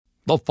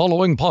The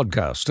following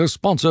podcast is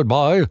sponsored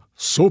by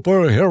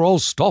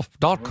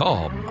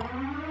SuperheroStuff.com.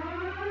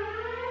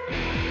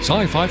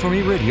 Sci-Fi for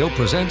Me Radio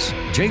presents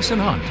Jason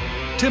Hunt,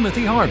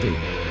 Timothy Harvey.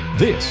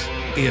 This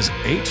is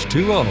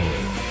H2O.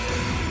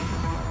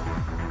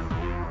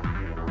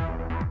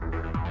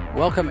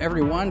 Welcome,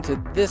 everyone, to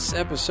this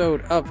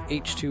episode of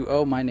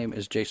H2O. My name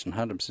is Jason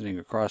Hunt. I'm sitting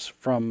across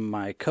from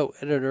my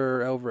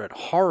co-editor over at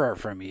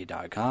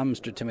HorrorForMe.com,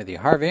 Mr. Timothy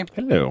Harvey.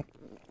 Hello.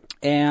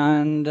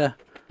 And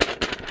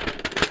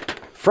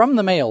from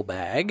the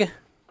mailbag,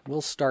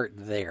 we'll start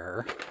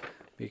there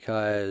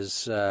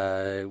because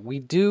we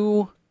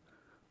do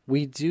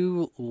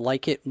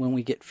like it when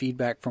we get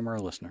feedback from our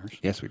listeners.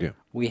 Yes, we do.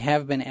 We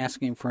have been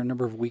asking for a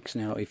number of weeks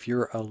now if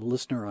you're a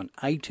listener on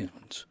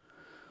iTunes.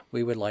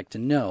 We would like to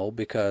know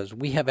because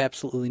we have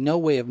absolutely no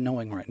way of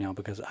knowing right now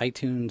because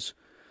iTunes,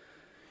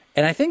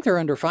 and I think they're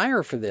under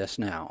fire for this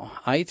now,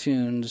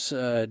 iTunes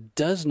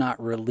does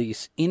not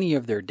release any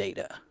of their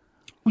data.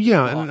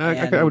 Yeah,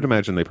 and I would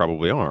imagine they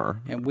probably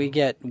are. And we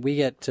get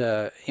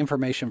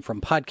information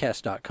from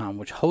podcast.com,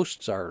 which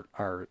hosts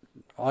our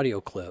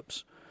audio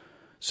clips.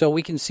 So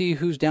we can see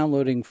who's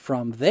downloading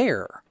from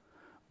there.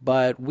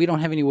 But we don't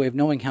have any way of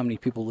knowing how many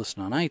people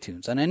listen on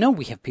iTunes. And I know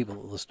we have people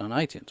that listen on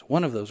iTunes.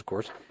 One of those, of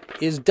course,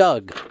 is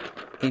Doug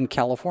in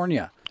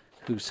California,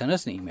 who sent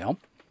us an email.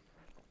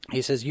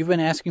 He says, you've been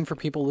asking for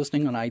people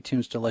listening on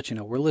iTunes to let you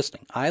know we're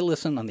listening. I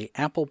listen on the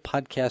Apple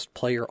Podcast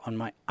Player on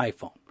my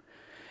iPhone.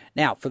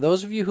 Now, for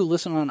those of you who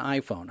listen on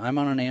iPhone, I'm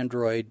on an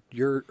Android.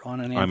 You're on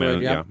an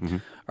Android, yeah? Mm-hmm.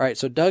 All right,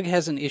 so Doug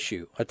has an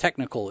issue, a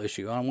technical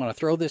issue. I want to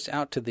throw this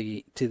out to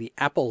the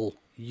Apple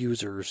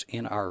users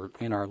in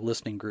our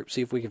listening group,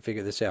 see if we can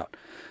figure this out.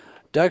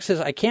 Doug says,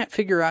 I can't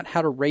figure out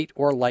how to rate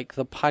or like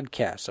the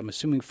podcast. I'm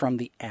assuming from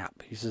the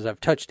app. He says, I've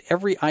touched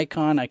every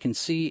icon I can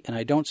see, and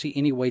I don't see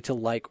any way to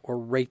like or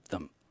rate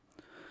them.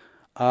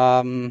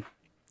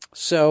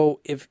 So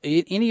if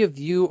any of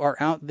you are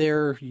out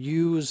there,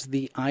 use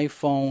the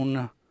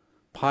iPhone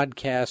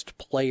podcast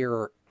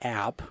player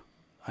app,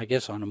 I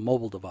guess on a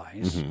mobile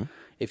device. Mm-hmm.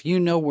 If you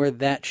know where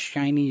that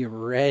shiny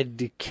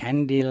red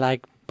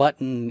candy-like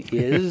button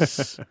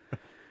is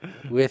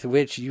with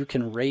which you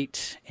can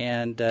rate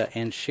and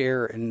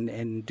share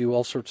and do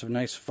all sorts of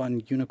nice,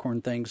 fun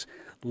unicorn things,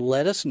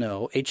 let us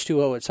know,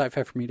 h2o at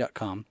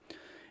sci-fi4me.com,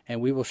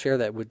 and we will share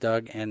that with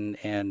Doug,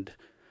 and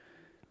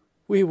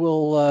we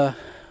will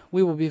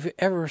be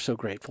ever so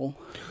grateful.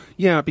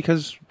 Yeah,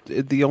 because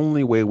the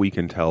only way we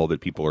can tell that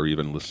people are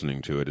even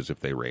listening to it is if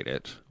they rate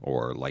it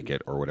or like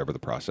it or whatever the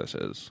process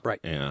is. Right.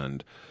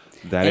 And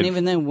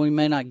even then, we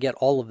may not get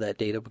all of that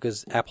data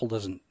because Apple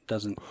doesn't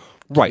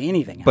right. do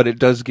anything. But it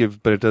does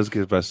give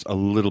us a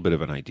little bit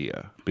of an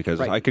idea because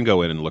right. I can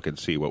go in and look and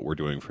see what we're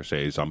doing for,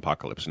 say,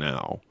 Zompocalypse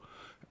Now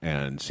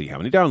and see how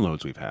many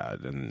downloads we've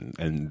had.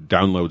 And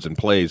downloads and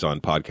plays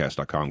on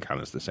podcast.com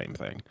count as the same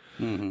thing.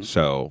 Mm-hmm.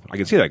 So I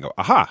can see that and go,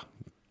 aha,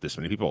 this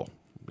many people.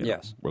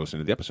 Yes. We're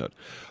listening to the episode.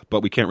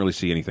 But we can't really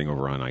see anything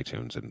over on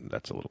iTunes, and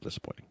that's a little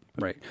disappointing.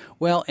 Right.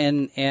 Well,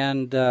 and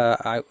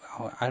I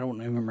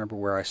don't even remember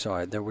where I saw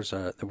it. There was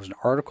an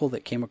article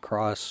that came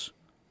across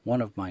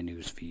one of my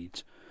news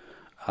feeds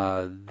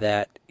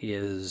that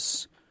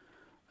is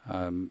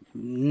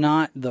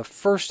not the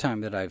first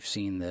time that I've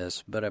seen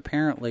this, but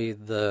apparently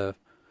the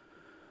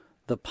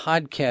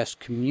podcast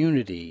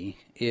community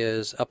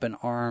is up in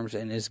arms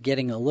and is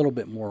getting a little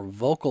bit more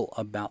vocal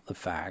about the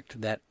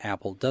fact that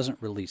Apple doesn't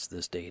release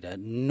this data,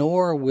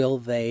 nor will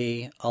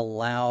they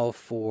allow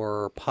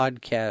for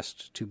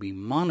podcasts to be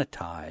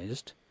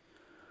monetized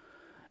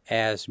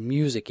as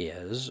music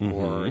is, mm-hmm.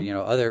 or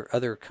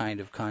other kind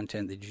of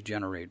content that you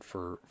generate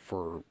for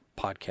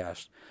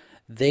podcasts.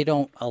 They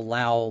don't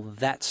allow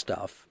that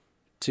stuff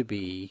to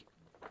be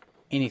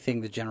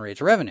anything that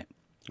generates revenue.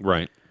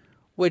 Right.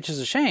 Which is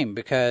a shame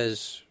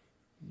because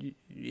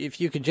if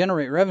you could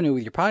generate revenue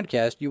with your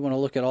podcast, you want to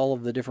look at all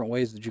of the different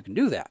ways that you can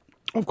do that.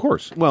 Of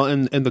course. Well,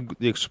 and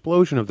the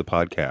explosion of the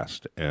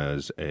podcast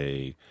as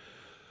a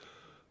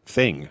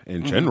thing in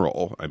mm-hmm.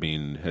 general, I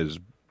mean, has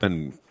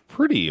been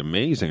pretty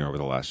amazing over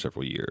the last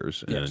several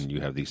years. Yes. And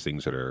you have these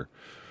things that are,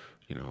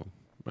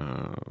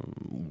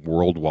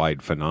 worldwide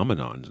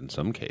phenomenons in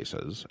some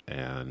cases.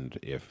 And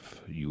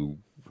if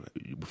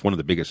one of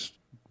the biggest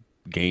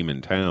game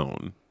in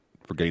town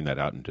for getting that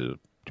out into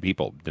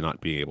people, to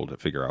not being able to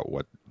figure out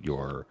what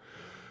your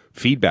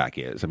feedback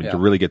is. I mean, to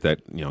really get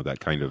that that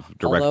kind of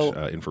direct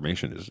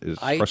information is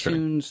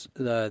frustrating. iTunes,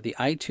 the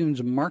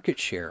iTunes market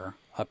share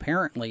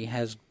apparently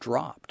has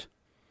dropped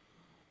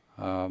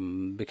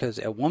because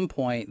at one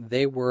point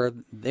they were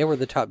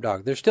the top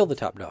dog. They're still the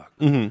top dog,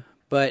 mm-hmm.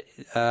 but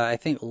I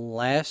think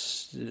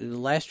last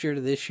year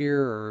to this year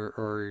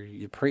or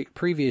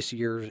previous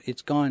years,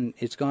 it's gone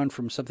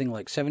from something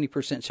like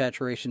 70%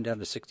 saturation down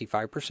to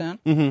 65%.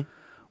 Mm-hmm.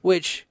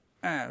 Which,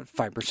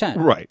 5%.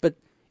 Right. But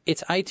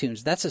it's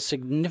iTunes. That's a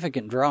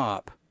significant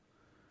drop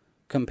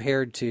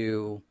compared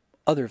to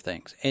other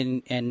things.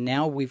 And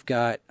now we've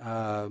got,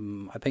 I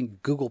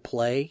think Google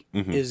Play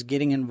mm-hmm. is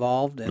getting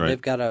involved, and right.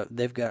 they've got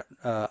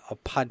a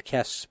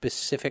podcast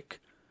specific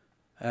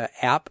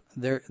app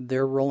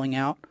they're rolling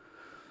out.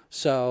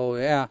 So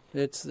yeah,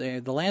 it's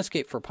the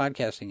landscape for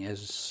podcasting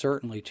has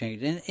certainly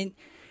changed, and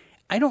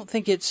I don't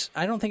think it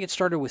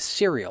started with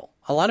Serial.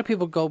 A lot of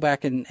people go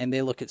back and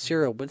they look at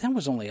Serial, but that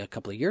was only a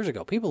couple of years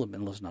ago. People have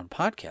been listening to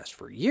podcasts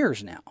for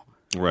years now,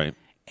 Right.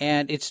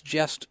 and it's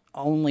just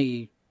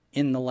only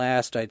in the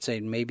last, I'd say,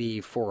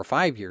 maybe 4 or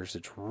 5 years,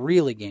 it's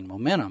really gained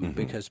momentum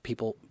because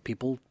people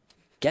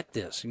get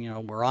this.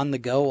 We're on the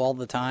go all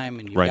the time,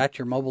 and you've got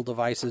your mobile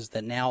devices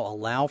that now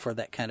allow for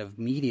that kind of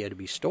media to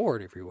be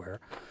stored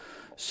everywhere.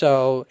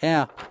 So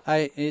yeah,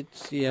 it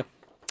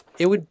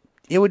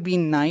would be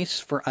nice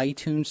for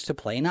iTunes to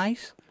play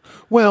nice.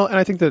 Well, and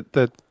I think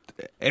that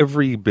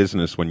every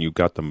business, when you've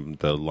got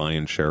the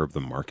lion's share of the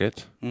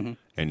market,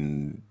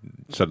 and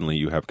suddenly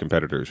you have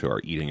competitors who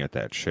are eating at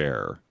that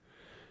share,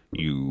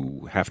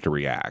 you have to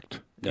react.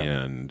 Yeah.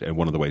 And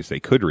one of the ways they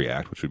could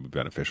react, which would be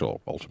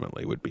beneficial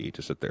ultimately, would be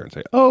to sit there and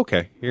say, "Oh,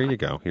 okay, here you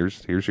go.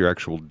 Here's your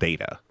actual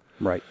data."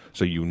 Right.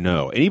 So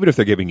and even if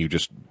they're giving you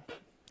just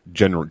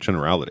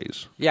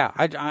generalities. Yeah,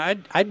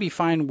 I'd be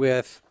fine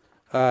with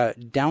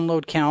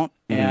download count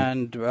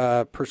and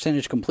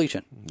percentage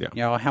completion.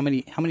 Yeah. How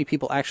many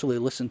people actually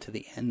listen to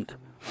the end?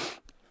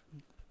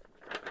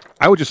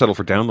 I would just settle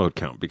for download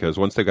count, because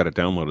once they got it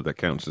downloaded, that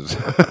counts as.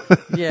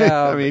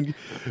 Yeah, I mean,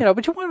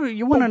 but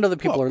you want to know that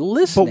people are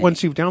listening. But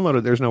once you've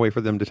downloaded, there's no way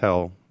for them to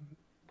tell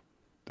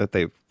that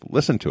they've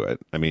listened to it.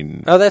 I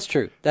mean, oh, that's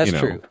true. That's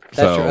true.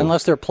 That's true.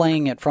 Unless they're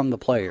playing it from the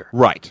player.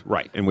 Right.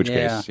 In which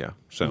case, yeah.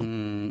 So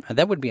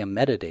that would be a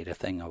metadata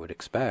thing, I would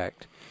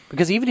expect,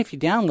 because even if you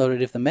download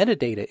it, if the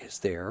metadata is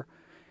there,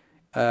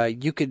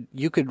 you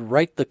could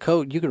write the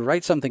code. You could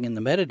write something in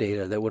the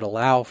metadata that would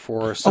allow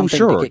for something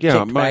to get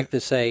kicked back to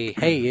say,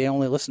 "Hey, you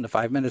only listened to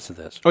 5 minutes of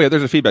this." Oh yeah,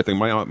 there's a feedback thing.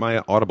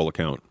 My Audible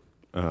account,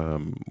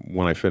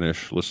 when I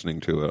finish listening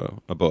to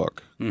a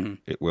book,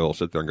 it will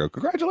sit there and go,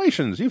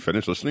 "Congratulations, you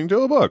finished listening to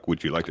a book.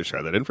 Would you like to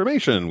share that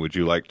information? Would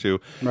you like to?"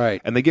 Right.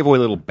 And they give away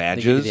little They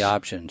badges. give you the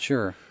option,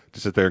 sure. To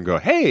sit there and go,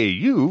 "Hey,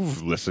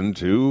 you've listened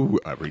to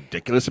a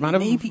ridiculous amount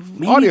of Maybe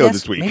audio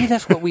this week." Maybe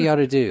that's what we ought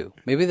to do.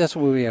 Maybe that's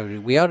what we ought to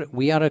do.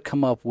 We ought to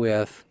come up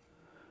with,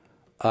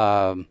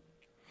 an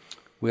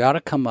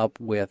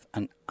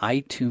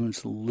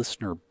iTunes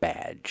listener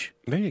badge.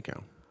 There you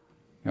go.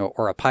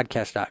 Or a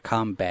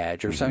podcast.com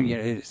badge or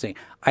something. Say,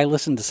 I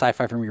listen to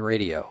Sci-Fi from Your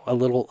Radio. A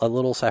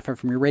little Sci-Fi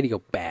from Your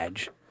Radio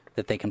badge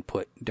that they can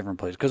put in different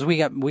places. Because we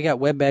got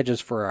web badges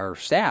for our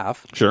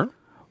staff. Sure.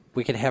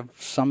 We could have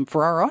some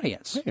for our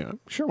audience. Yeah,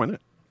 sure, why not?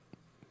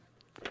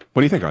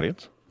 What do you think,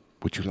 audience?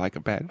 Would you like a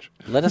badge?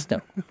 Let us know.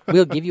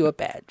 We'll give you a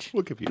badge.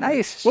 We'll give you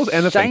nice, and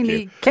a thank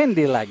shiny, you.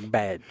 candy-like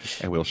badge.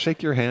 And we'll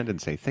shake your hand and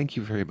say, "Thank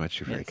you very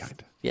much. You're very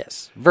kind."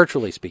 Yes,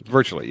 virtually speaking.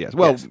 Virtually, yes.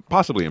 Well, Yes.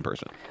 possibly in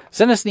person.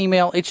 Send us an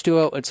email,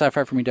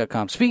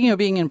 h2o@sci-fi4me.com. Speaking of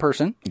being in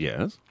person,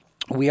 Yes.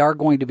 we are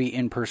going to be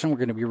in person. We're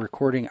going to be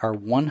recording our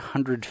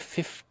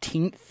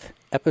 115th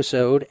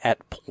episode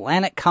at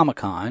Planet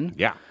Comic-Con,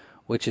 Yeah.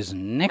 which is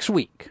next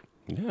week.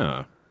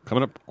 Yeah.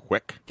 Coming up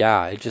quick.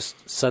 Yeah, it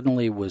just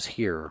suddenly was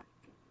here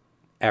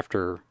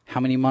after how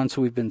many months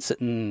we've been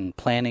sitting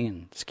planning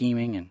and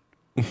scheming and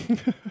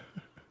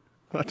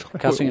That's how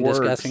discussing it and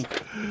works.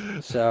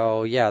 discussing.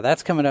 So, yeah,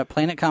 that's coming up.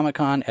 Planet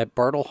Comic-Con at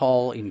Bartle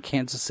Hall in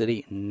Kansas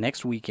City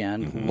next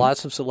weekend.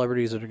 Lots of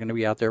celebrities that are going to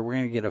be out there. We're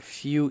going to get a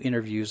few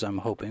interviews, I'm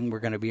hoping. We're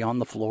going to be on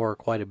the floor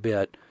quite a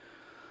bit,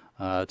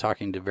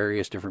 talking to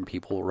various different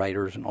people,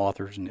 writers and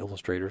authors and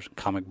illustrators and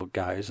comic book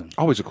guys. And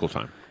Always a cool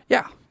time.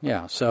 yeah.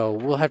 So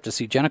we'll have to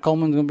see. Jenna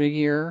Coleman's going to be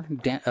here.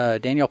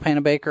 Danielle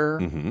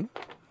Panabaker,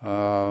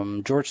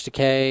 George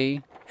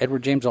Takei,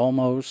 Edward James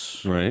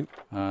Olmos, Right.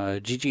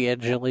 Gigi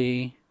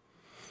Edgley.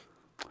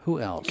 Who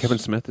else? Kevin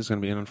Smith is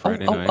going to be in on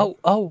Friday night.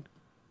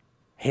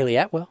 Haley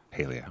Atwell.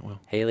 Haley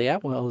Atwell. Haley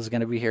Atwell is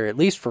going to be here at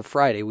least for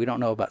Friday. We don't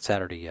know about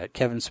Saturday yet.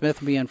 Kevin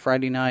Smith will be on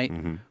Friday night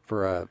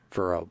for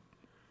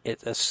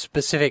a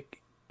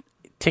specific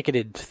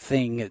ticketed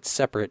thing. It's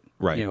separate.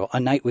 Right. A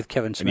night with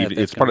Kevin Smith.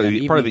 It's part of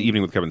the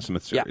evening with Kevin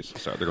Smith series.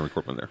 So they're going to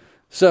record one there.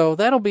 So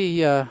that'll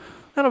be a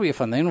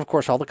fun thing. And of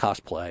course, all the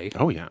cosplay.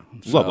 Oh yeah,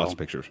 love lots of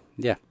pictures.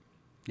 Yeah.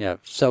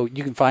 So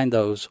you can find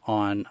those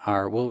on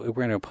our. We're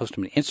going to post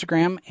them to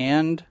Instagram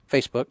and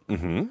Facebook.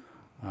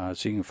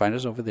 So you can find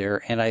us over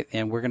there,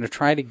 and we're going to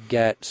try to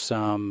get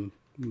some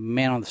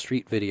man on the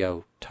street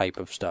video type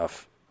of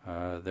stuff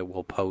that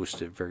we'll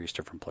post at various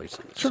different places.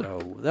 Sure.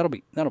 So that'll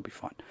be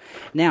fun.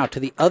 Now to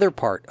the other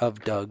part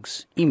of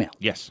Doug's email.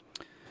 Yes.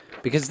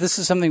 Because this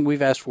is something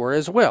we've asked for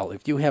as well.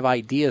 If you have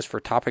ideas for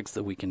topics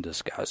that we can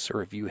discuss,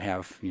 or if you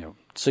have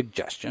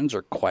suggestions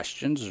or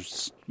questions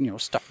or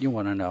stuff you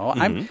want to know,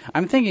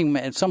 I'm thinking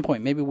at some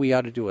point maybe we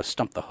ought to do a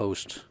stump the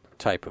host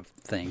type of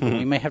thing.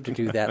 We may have to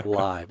do that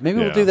live. Maybe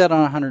we'll do that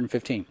on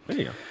 115. There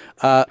you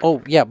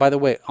go. By the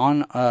way,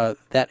 on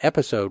that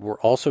episode, we're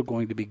also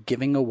going to be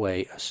giving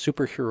away a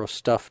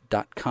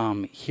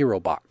superherostuff.com hero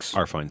box.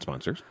 Our fine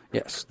sponsors.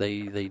 Yes,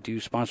 they do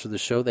sponsor the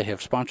show. They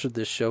have sponsored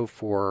this show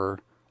for.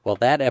 Well,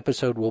 that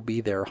episode will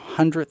be their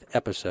 100th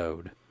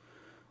episode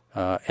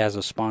as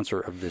a sponsor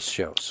of this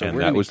show. So And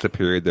that was the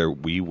period that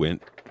we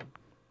went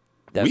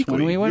That's weekly.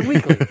 when we went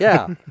weekly.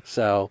 Yeah.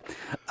 So,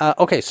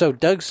 okay. So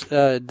Doug's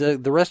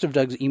the rest of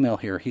Doug's email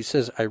here. He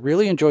says, "I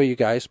really enjoy you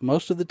guys.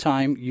 Most of the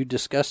time, you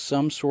discuss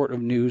some sort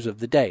of news of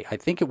the day. I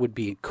think it would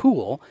be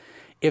cool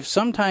if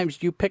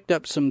sometimes you picked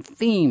up some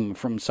theme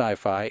from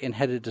sci-fi and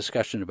had a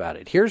discussion about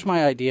it. Here's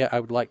my idea. I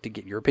would like to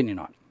get your opinion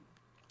on.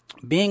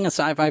 Being a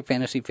sci-fi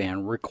fantasy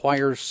fan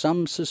requires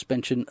some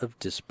suspension of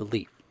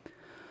disbelief.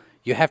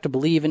 You have to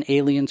believe in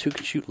aliens who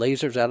can shoot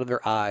lasers out of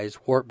their eyes,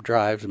 warp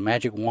drives, and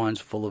magic wands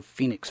full of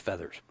phoenix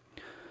feathers.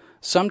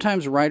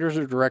 Sometimes writers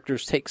or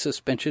directors take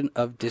suspension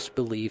of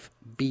disbelief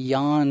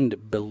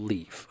beyond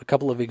belief. A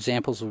couple of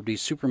examples would be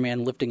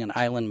Superman lifting an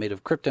island made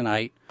of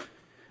kryptonite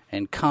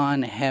and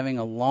Khan having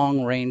a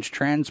long-range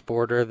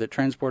transporter that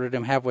transported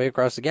him halfway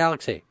across the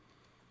galaxy.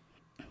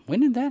 When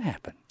did that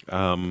happen?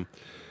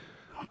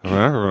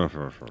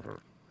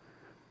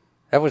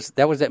 That was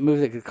that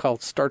movie that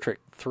called Star Trek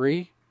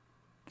 3.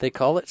 They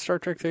call it Star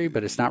Trek 3,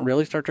 but it's not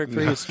really Star Trek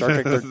 3. It's Star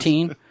Trek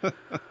 13.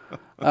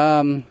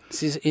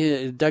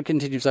 Doug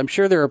continues, I'm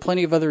sure there are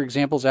plenty of other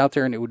examples out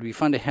there, and it would be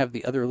fun to have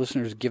the other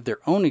listeners give their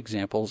own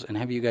examples and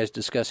have you guys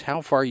discuss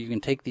how far you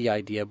can take the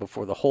idea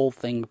before the whole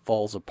thing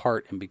falls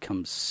apart and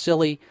becomes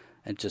silly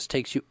and just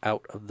takes you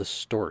out of the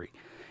story.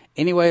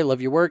 Anyway,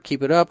 love your work.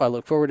 Keep it up. I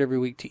look forward every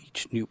week to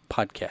each new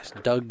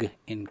podcast. Doug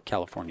in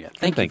California.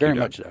 Thank you very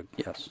much, Doug.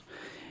 Yes.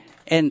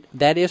 And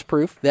that is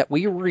proof that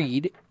we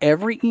read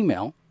every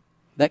email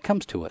that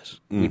comes to us.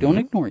 We don't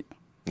ignore you.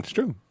 It's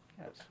true.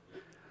 Yes.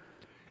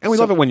 And we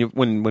love it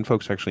when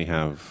folks actually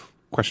have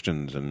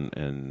questions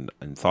and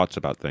thoughts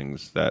about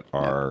things that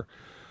are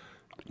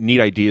neat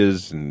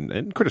ideas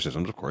and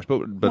criticisms, of course,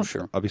 but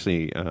sure.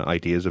 Obviously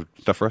ideas of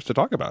stuff for us to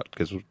talk about.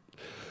 Because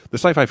the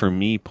sci-fi for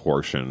me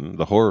portion,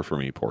 the horror for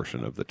me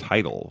portion of the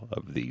title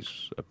of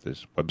these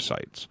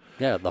websites,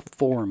 the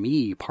for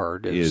me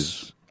part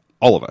is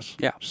all of us.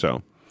 Yeah.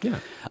 So yeah.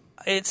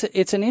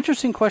 It's an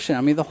interesting question.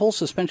 I mean, the whole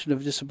suspension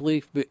of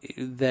disbelief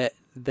that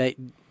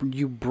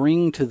you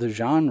bring to the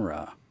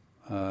genre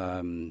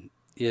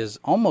is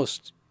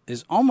almost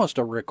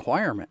a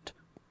requirement,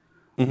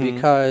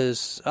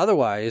 because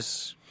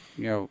otherwise,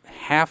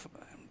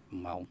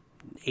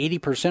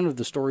 80% of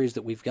the stories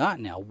that we've got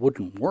now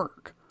wouldn't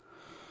work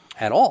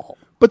at all.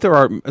 But there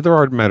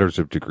are matters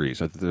of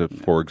degrees.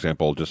 For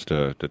example, just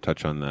to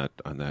touch on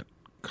that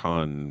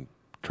Khan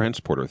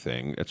transporter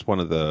thing, it's one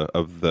of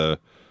the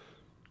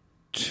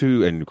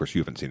two, and of course you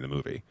haven't seen the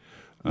movie.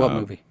 What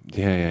movie?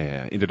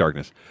 Yeah. Into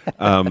Darkness.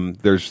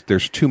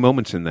 There's two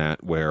moments in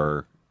that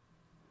where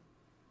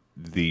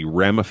the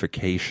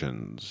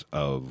ramifications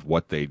of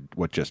what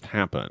just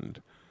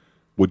happened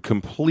would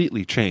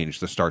completely change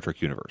the Star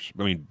Trek universe.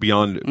 I mean,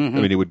 beyond. I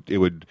mean, it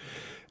would,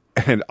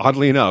 and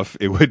oddly enough,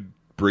 it would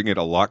bring it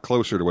a lot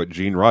closer to what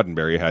Gene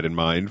Roddenberry had in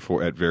mind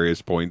at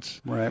various points,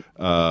 right?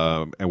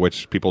 And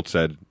which people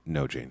said,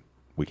 "No, Gene,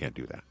 we can't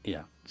do that."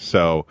 Yeah.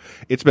 So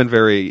it's been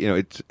very,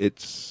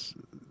 it's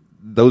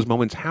those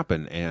moments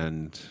happen,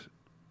 and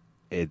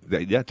I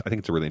think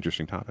it's a really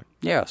interesting topic.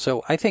 Yeah,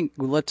 so I think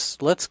let's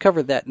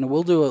cover that, and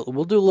we'll do a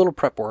little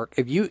prep work.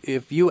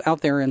 If you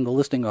out there in the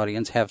listening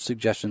audience have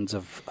suggestions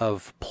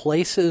of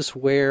places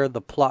where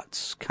the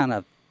plots kind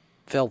of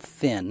fell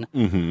thin,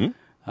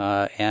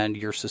 and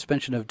your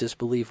suspension of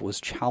disbelief was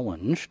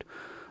challenged,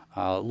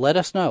 let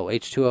us know,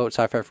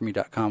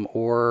 h2o@sci-fi4me.com,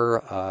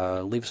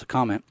 or leave us a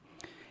comment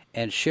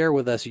and share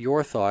with us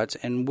your thoughts,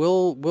 and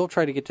we'll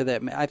try to get to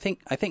that. I think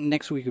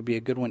next week would be a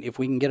good one if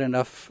we can get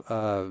enough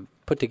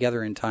put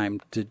together in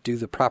time to do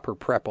the proper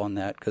prep on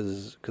that,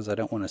 because I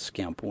don't want to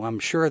skimp. Well, I'm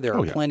sure there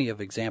are plenty of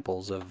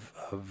examples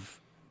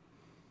of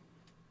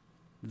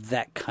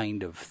that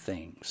kind of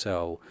thing.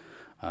 So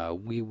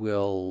we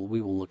will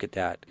look at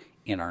that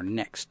in our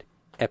next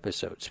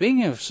episode.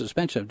 Speaking of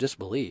suspension of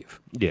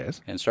disbelief, yes,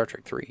 in Star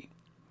Trek 3.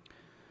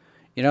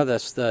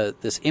 This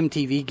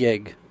MTV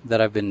gig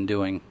that I've been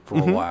doing for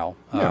a while.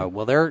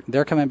 Well,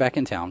 they're coming back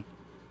in town,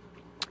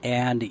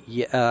 and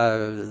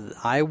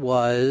I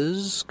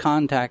was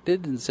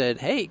contacted and said,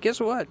 "Hey, guess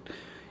what?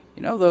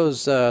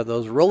 Those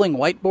rolling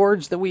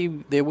whiteboards that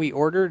we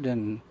ordered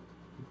and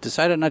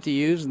decided not to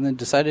use, and then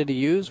decided to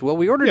use. Well,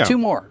 we ordered 2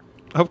 more,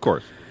 of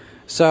course.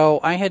 So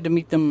I had to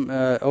meet them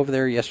over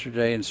there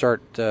yesterday and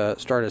start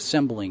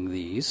assembling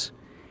these,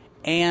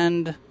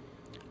 and."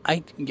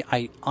 I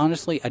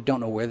honestly, I don't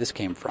know where this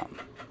came from,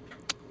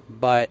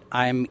 but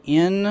I'm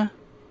in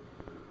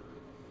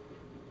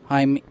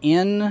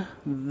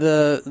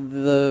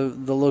the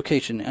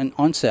location and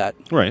on set,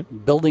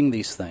 right, building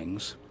these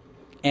things,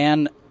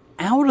 and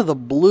out of the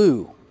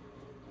blue,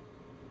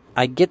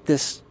 I get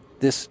this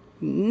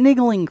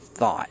niggling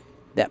thought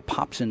that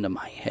pops into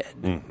my head,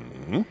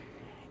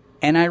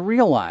 and I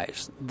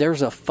realize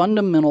there's a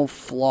fundamental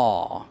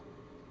flaw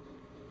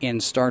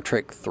in Star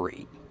Trek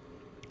 3.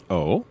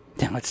 Oh.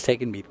 Now, it's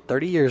taken me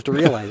 30 years to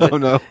realize it. Oh,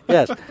 no.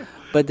 Yes.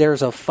 But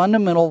there's a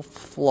fundamental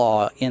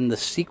flaw in the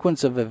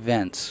sequence of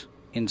events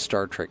in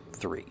Star Trek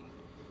 3.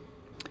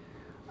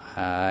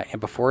 And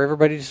before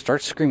everybody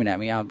starts screaming at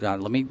me,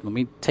 let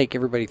me take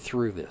everybody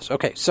through this.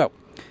 Okay, so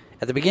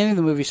at the beginning of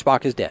the movie,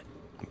 Spock is dead.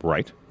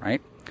 Right.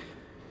 Right?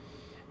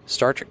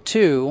 Star Trek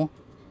 2,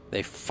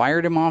 they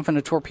fired him off in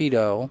a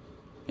torpedo.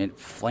 It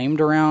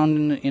flamed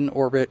around in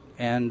orbit,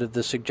 and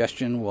the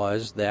suggestion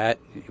was that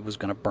it was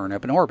going to burn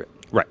up in orbit.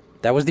 Right.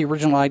 That was the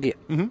original idea.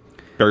 Mm-hmm.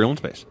 Burial in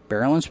space.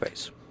 Burial in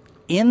space.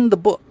 In the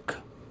book,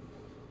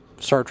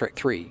 Star Trek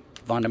 3,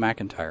 Vonda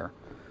McIntyre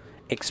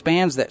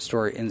expands that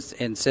story and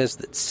says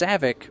that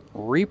Savick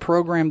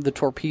reprogrammed the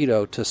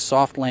torpedo to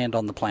soft land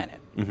on the planet.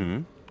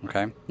 Mm-hmm.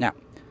 Okay? Now,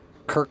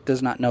 Kirk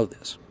does not know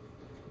this.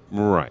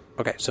 Right.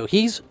 Okay, so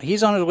he's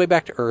on his way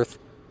back to Earth.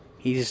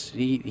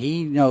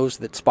 He knows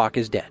that Spock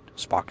is dead.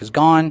 Spock is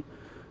gone.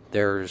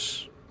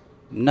 There's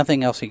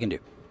nothing else he can do.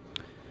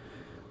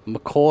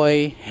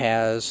 McCoy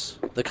has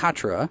the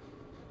Katra,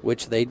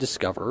 which they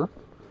discover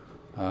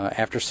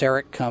after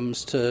Sarek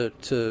comes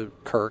to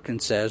Kirk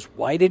and says,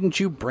 "Why didn't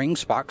you bring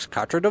Spock's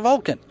Katra to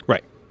Vulcan?"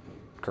 Right.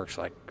 Kirk's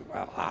like,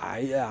 "Well,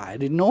 I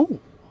didn't know.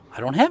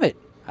 I don't have it.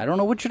 I don't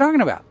know what you're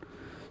talking about."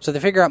 So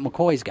they figure out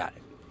McCoy's got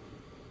it.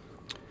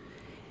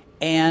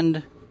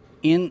 And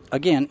in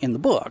the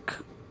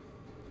book,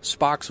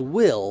 Spock's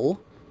will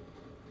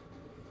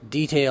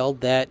detailed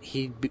that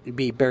he'd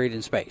be buried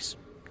in space.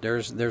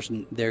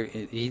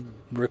 He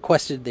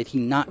requested that he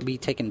not be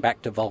taken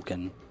back to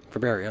Vulcan for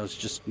burial. It's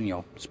just,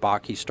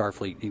 Spock, he's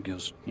Starfleet, he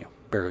goes,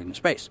 buried in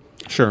space.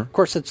 Sure. Of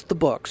course, it's the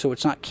book, so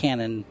it's not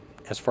canon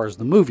as far as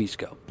the movies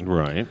go.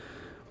 Right.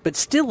 But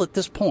still, at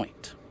this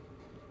point,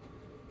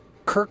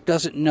 Kirk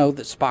doesn't know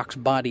that Spock's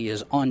body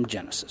is on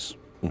Genesis.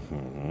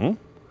 Mm-hmm.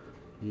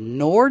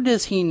 Nor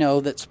does he know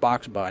that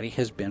Spock's body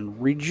has been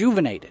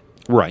rejuvenated.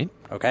 Right.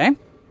 Okay?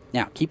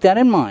 Now, keep that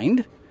in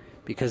mind,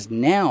 because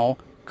now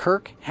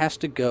Kirk has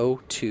to go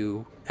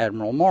to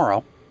Admiral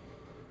Morrow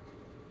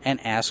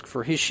and ask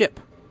for his ship.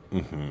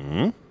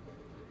 Mm-hmm.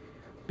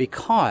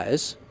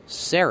 Because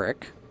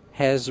Sarek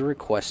has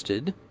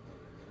requested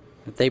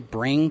that they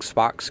bring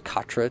Spock's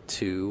Katra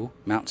to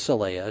Mount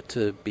Seleia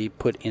to be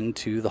put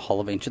into the Hall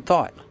of Ancient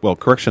Thought. Well,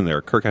 correction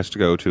there. Kirk has to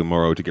go to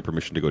Morrow to get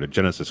permission to go to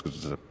Genesis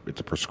because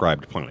it's a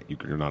prescribed planet.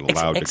 You're not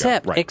allowed to go.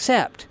 Right.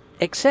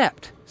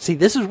 Except. See,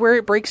 this is where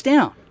it breaks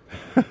down.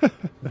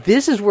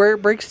 This is where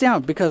it breaks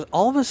down, because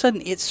all of a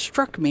sudden it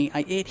struck me,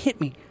 it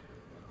hit me.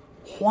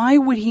 Why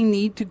would he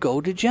need to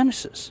go to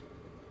Genesis?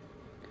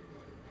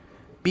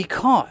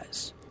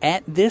 Because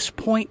at this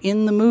point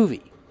in the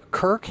movie,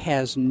 Kirk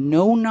has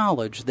no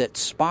knowledge that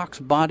Spock's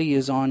body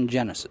is on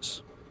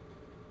Genesis.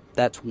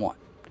 That's one.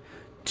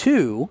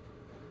 Two,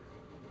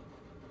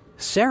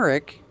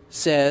 Sarek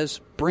says,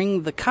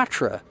 bring the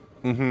Katra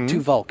to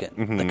Vulcan.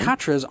 Mm-hmm. The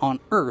Katra's on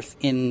Earth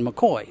in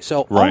McCoy.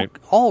 So right.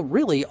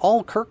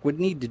 all Kirk would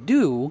need to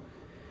do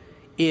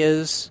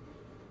is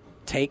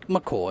take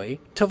McCoy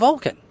to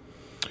Vulcan.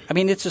 I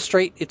mean,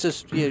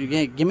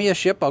 give me a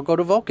ship, I'll go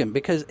to Vulcan.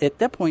 Because at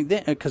that point,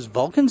 because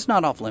Vulcan's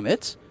not off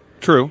limits.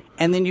 True.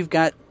 And then you've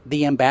got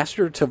the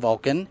ambassador to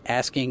Vulcan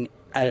asking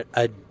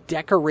a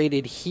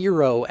decorated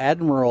hero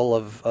admiral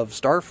of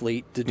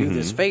Starfleet to do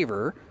this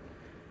favor.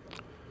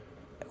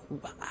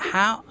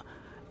 How?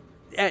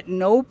 At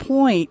no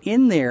point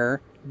in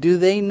there do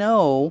they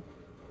know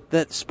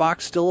that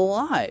Spock's still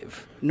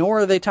alive.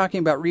 Nor are they talking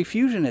about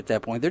refusion at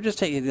that point. They're just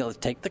take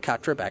the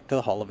Katra back to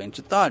the Hall of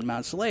Ancient Thought,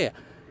 Mount Seleia.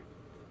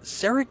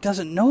 Sarek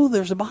doesn't know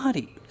there's a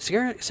body.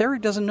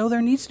 Sarek doesn't know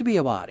there needs to be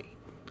a body.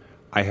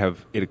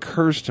 It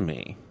occurs to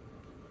me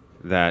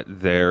that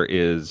there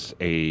is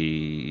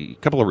a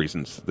couple of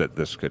reasons that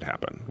this could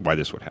happen, why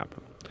this would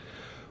happen.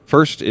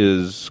 First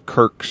is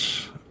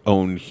Kirk's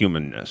own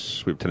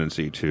humanness. We have a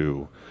tendency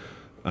to,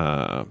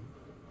 want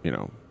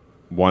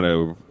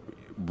to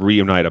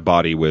reunite a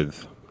body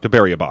to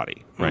bury a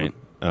body, right?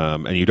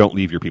 Mm-hmm. And you don't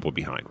leave your people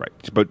behind, right?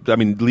 But, I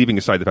mean, leaving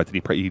aside the fact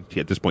that he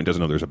at this point doesn't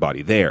know there's a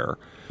body there,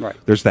 right?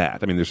 There's that.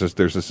 I mean, there's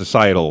a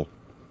societal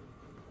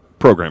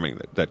programming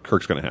that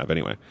Kirk's going to have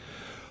anyway.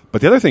 But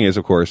the other thing is,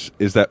 of course,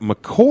 is that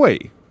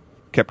McCoy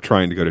kept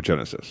trying to go to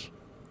Genesis.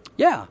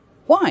 Yeah.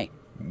 Why?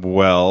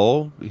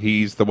 Well,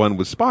 he's the one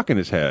with Spock in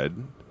his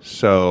head,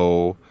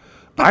 so...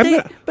 But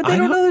they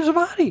don't know there's a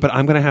body. But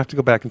I'm going to have to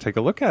go back and take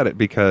a look at it,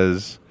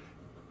 because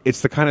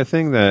it's the kind of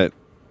thing that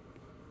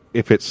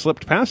if it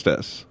slipped past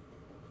us,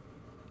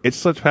 it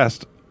slipped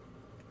past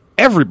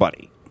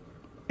everybody.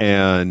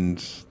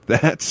 And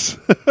that's...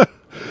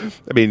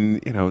 I mean,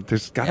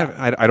 there's got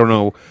to... I don't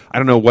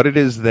know what it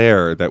is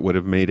there that would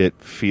have made it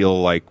feel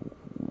like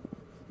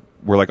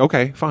we're like,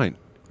 okay, fine.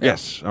 Yeah.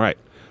 Yes, all right.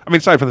 I mean,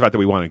 aside from the fact that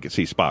we want to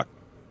see Spock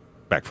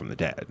back from the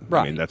dead.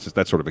 Right. I mean, that's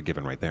sort of a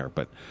given right there.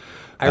 But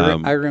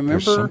I remember...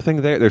 There's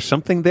something there. There's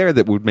something there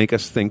that would make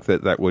us think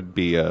that would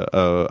be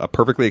a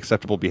perfectly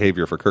acceptable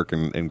behavior for Kirk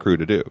and crew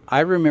to do.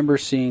 I remember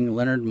seeing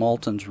Leonard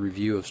Maltin's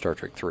review of Star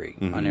Trek 3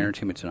 on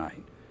Entertainment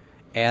Tonight.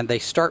 And they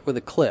start with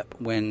a clip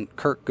when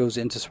Kirk goes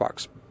into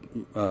Spock's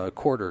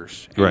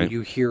quarters, and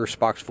you hear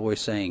Spock's voice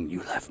saying,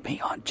 "You left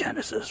me on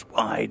Genesis.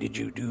 Why did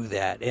you do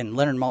that?" And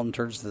Leonard Maltin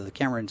turns to the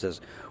camera and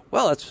says,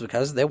 "Well, that's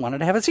because they wanted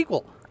to have a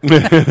sequel."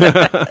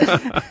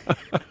 I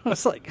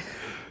was like,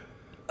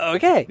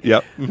 okay.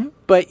 Yep. Mm-hmm.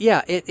 But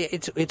yeah,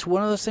 it's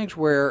one of those things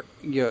where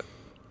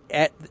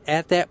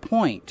at that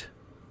point,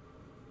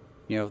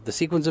 the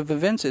sequence of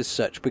events is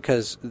such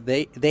because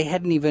they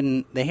haven't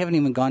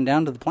even gone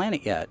down to the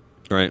planet yet,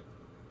 Right.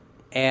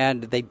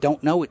 and they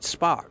don't know it's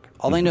Spock.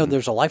 All they know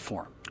there's a life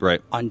form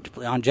Right.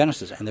 on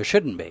Genesis, and there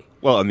shouldn't be.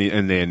 Well,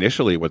 and they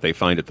initially what they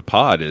find at the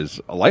pod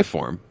is a life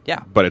form.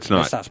 Yeah, but it's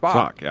not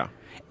Spock. Yeah.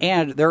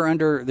 And they're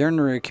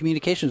under a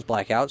communications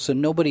blackout, so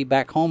nobody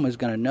back home is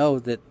going to know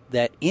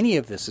that any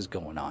of this is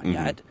going on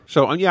yet.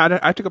 So I'd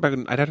have to go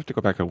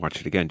back and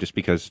watch it again, just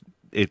because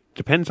it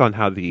depends on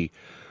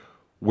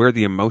where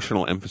the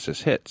emotional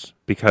emphasis hits.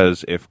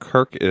 Because if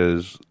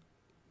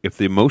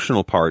the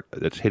emotional part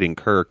that's hitting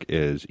Kirk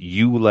is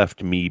 "you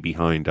left me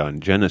behind on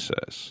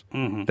Genesis,"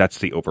 that's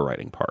the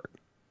overriding part.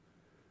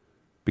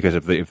 Because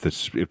if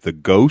the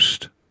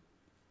ghost,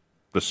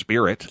 the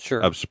spirit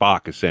of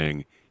Spock is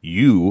saying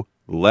 "you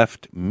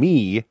left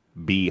me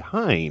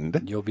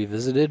behind," you'll be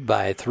visited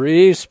by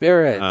 3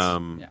 spirits.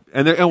 And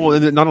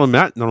not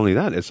only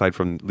that, aside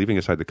from leaving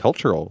aside the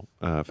cultural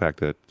fact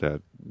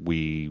that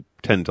we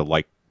tend to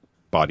like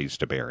bodies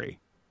to bury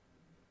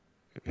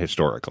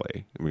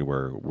historically. I mean,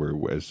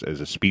 we're as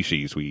a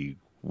species we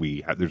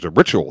have, there's a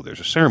ritual, there's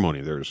a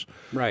ceremony, there's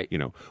right.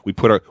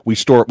 We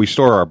store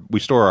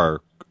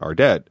our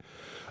dead,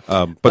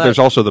 but there's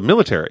also the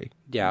military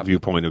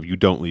viewpoint of you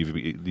don't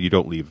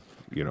leave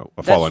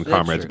a fallen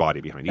comrade's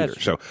body behind either.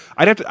 So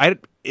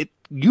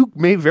you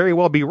may very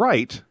well be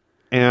right.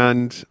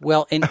 And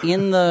well, and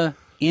in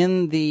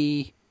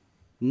the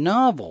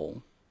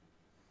novel,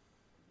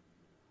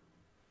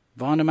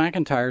 Vonda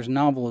McIntyre's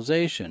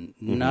novelization,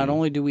 not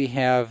only do we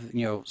have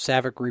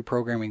Saavik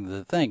reprogramming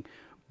the thing,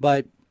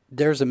 but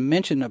there's a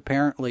mention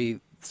apparently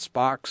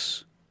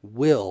Spock's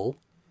will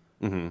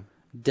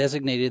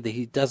designated that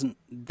he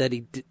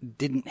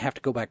didn't have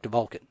to go back to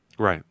Vulcan,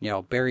 right?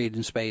 Buried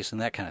in space and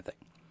that kind of thing.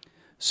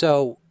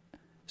 So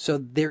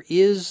there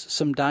is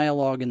some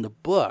dialogue in the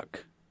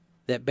book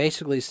that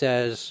basically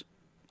says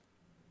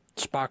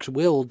Spock's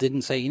will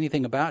didn't say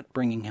anything about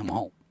bringing him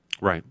home.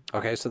 Right.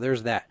 Okay, so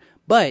there's that.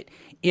 But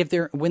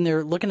when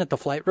they're looking at the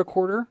flight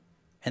recorder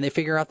and they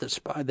figure out that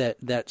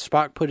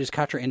Spock put his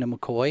Katra into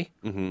McCoy,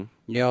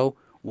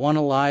 one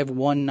alive,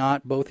 one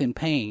not, both in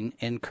pain,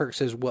 and Kirk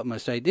says, "What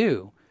must I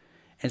do?"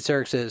 And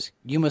Sarek says,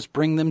 "You must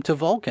bring them to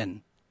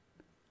Vulcan."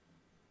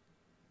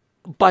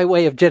 By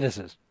way of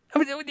Genesis. I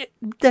mean,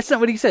 that's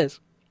not what he says.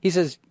 He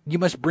says, "You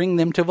must bring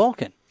them to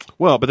Vulcan."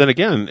 Well, but then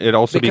again, it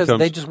also because becomes...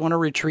 they just want to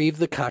retrieve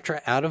the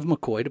Katra out of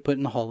McCoy to put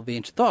in the Hall of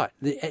Ancient Thought.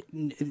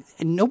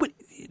 Nobody,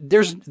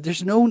 there's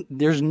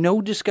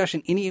no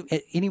discussion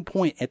at any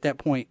point at that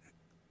point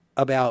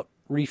about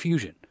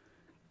refusion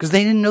because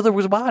they didn't know there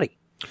was a body.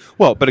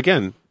 Well, but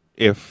again,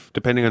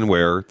 depending on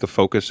where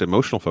the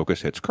emotional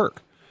focus hits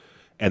Kirk,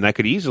 and that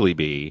could easily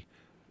be,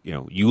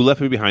 you left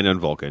me behind on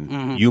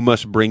Vulcan. You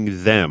must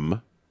bring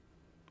them.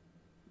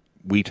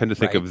 We tend to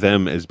think of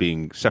them as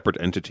being separate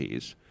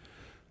entities.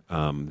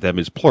 Them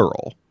is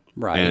plural,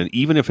 right? And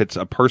even if it's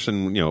a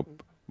person,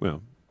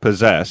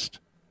 possessed.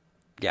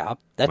 Yeah,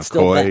 that's McCoy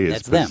still them.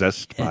 is That's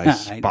possessed them. by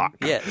Spock.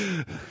 Yes.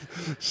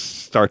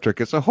 Star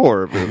Trek is a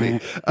horror movie.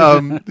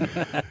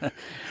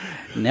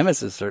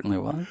 Nemesis certainly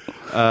was.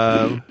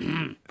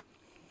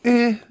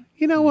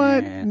 You know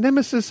what?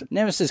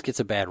 Nemesis gets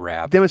a bad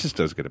rap. Nemesis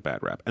does get a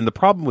bad rap, and the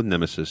problem with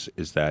Nemesis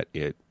is that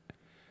it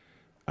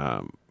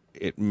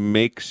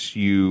makes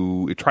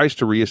you. It tries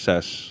to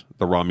reassess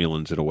the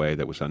Romulans in a way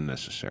that was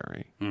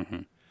unnecessary,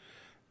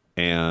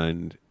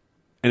 and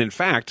in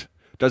fact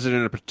does it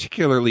in a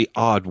particularly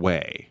odd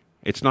way.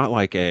 It's not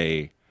like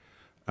we've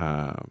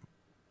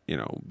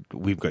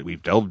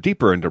delved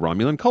deeper into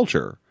Romulan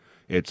culture.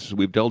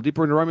 We've delved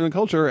deeper into Romulan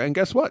culture, and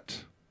guess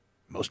what?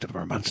 Most of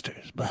them are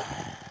monsters.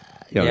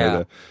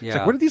 It's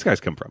like, where did these guys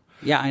come from?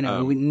 Yeah, I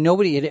know.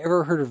 Nobody had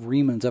ever heard of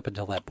Remans up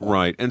until that point.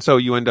 Right, and so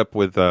you end up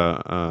with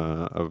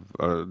a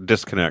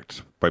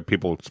disconnect by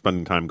people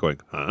spending time going,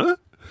 huh?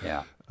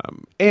 Yeah.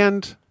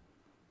 And,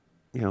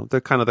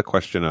 the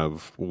question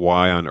of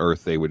why on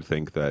earth they would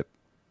think that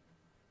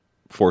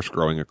force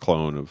growing a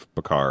clone of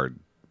Picard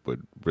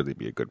would really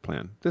be a good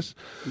plan.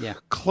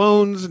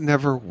 Clones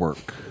never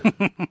work.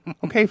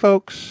 Okay,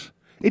 folks?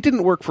 It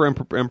didn't work for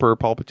Emperor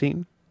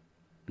Palpatine.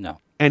 No.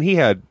 And he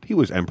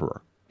was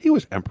emperor. He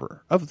was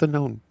emperor of the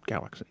known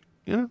galaxy.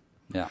 Yeah.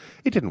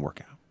 It didn't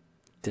work out.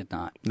 Did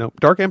not. No.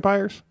 Dark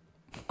Empires,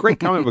 great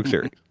comic book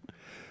series.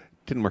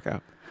 Didn't work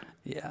out.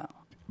 Yeah.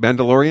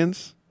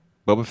 Mandalorians,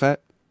 Boba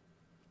Fett,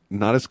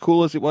 not as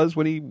cool as it was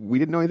when we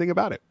didn't know anything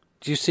about it.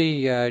 Do you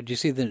see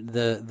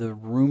the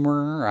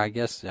rumor? I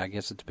guess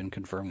it's been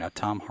confirmed now.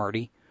 Tom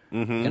Hardy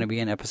going to be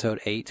in Episode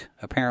 8.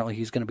 Apparently,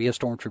 he's going to be a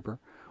stormtrooper.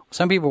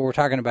 Some people were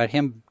talking about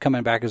him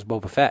coming back as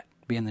Boba Fett,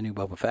 being the new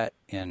Boba Fett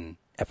in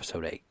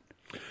Episode 8.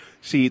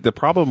 See, the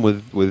problem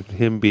with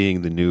him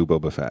being the new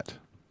Boba Fett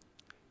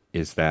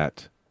is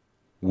that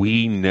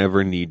we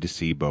never need to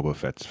see Boba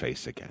Fett's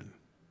face again.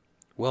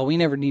 Well, we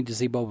never need to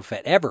see Boba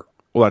Fett ever.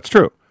 Well, that's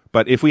true.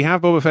 But if we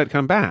have Boba Fett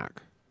come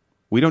back,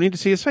 we don't need to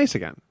see his face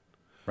again.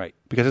 Right.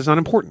 Because it's not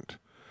important.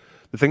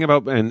 The thing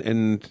about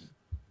and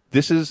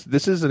this is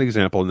an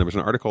example, and there was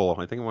an article,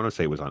 I want to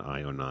say it was on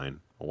IO9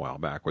 a while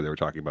back, where they were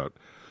talking about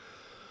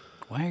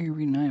Why are you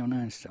reading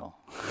 909 still?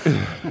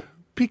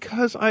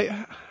 Because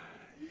they're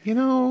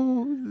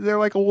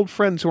like old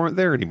friends who aren't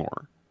there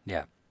anymore.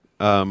 Yeah.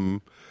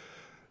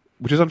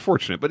 Which is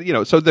unfortunate. But,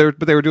 so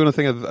they were doing a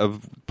thing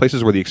of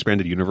places where the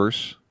expanded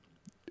universe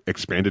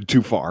expanded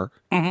too far.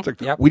 It's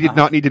like, Yep. we did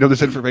not need to know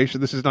this information.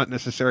 This is not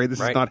necessary. This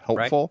is Right, not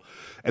helpful.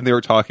 And they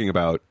were talking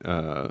about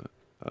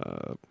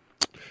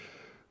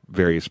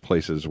various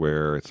places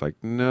where it's like,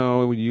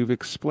 no, you've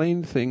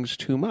explained things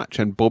too much.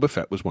 And Boba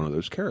Fett was one of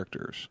those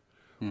characters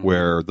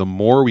where the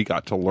more we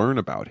got to learn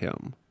about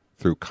him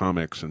through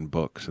comics and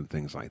books and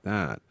things like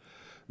that,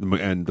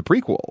 and the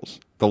prequels,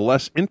 the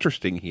less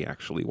interesting he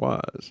actually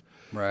was.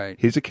 Right.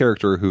 He's a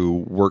character who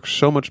works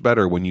so much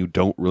better when you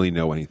don't really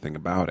know anything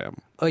about him.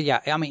 Oh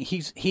yeah, I mean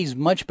he's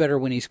much better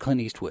when he's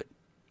Clint Eastwood.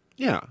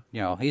 Yeah.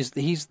 He's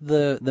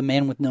the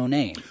man with no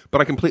name.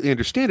 But I completely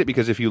understand it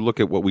because if you look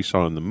at what we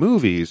saw in the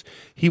movies,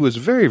 he was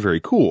very,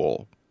 very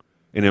cool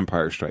in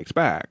Empire Strikes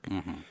Back.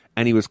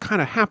 And he was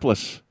kind of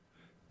hapless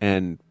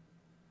and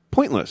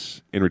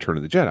pointless in Return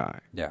of the Jedi.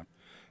 Yeah.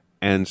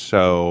 And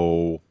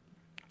so,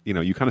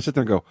 you kind of sit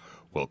there and go,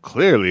 well,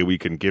 clearly we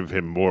can give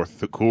him more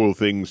cool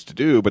things to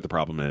do, but the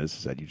problem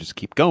is that you just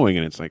keep going,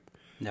 and it's like,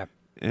 Yeah.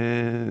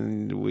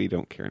 and we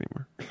don't care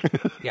anymore.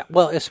 Yeah.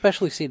 Well,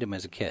 especially seeing him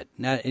as a kid.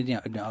 Now,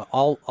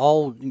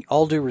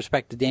 all due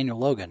respect to Daniel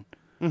Logan,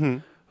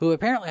 who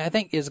apparently I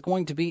think is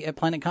going to be at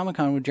Planet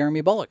Comic-Con with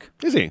Jeremy Bulloch.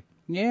 Is he?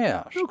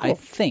 Yeah, Oh, cool. I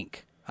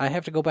think. I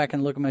have to go back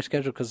and look at my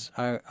schedule because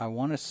I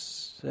want to.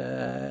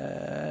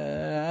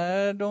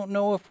 I don't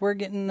know if we're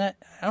getting that.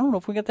 I don't know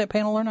if we got that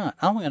panel or not.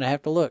 I'm going to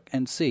have to look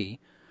and see.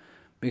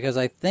 Because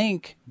I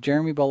think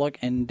Jeremy Bulloch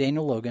and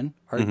Daniel Logan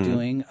are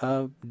doing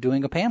a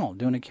panel,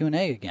 doing a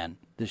Q&A again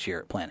this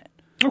year at Planet.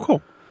 Oh,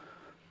 cool.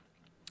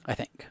 I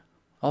think.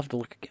 I'll have to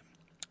look again.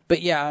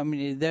 But yeah, I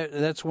mean,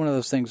 that's one of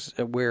those things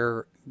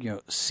where,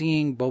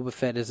 seeing Boba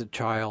Fett as a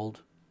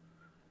child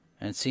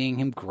and seeing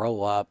him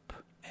grow up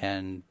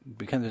and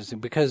become this,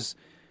 because,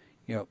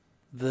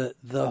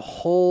 the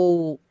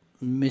whole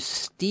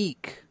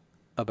mystique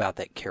about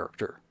that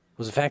character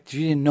was the fact that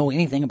you didn't know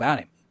anything about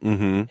him.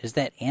 Is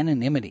that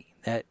anonymity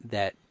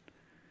that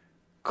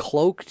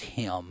cloaked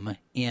him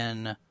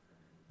in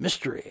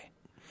mystery.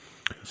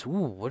 So,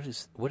 what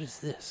is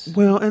this?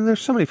 Well, and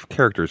there's so many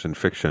characters in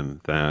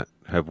fiction that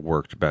have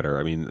worked better.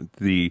 I mean,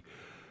 the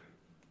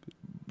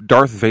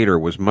Darth Vader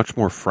was much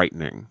more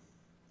frightening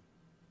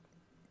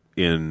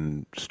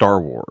in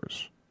Star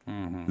Wars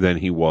than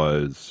he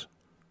was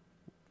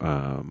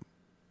at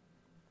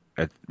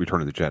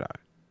Return of the Jedi.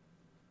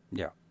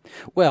 Yeah.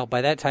 Well,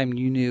 by that time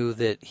you knew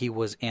that he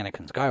was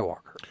Anakin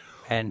Skywalker,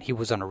 and he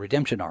was on a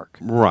redemption arc.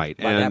 Right.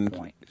 By that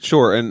point.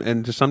 Sure,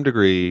 and to some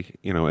degree,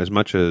 as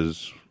much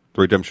as the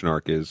redemption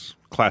arc is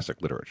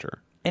classic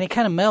literature. And he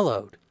kind of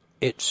mellowed.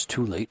 It's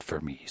too late for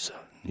me, son.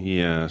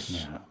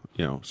 Yes.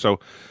 Yeah.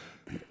 So,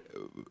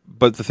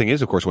 but the thing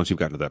is, of course, once you've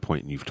gotten to that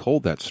point and you've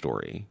told that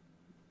story,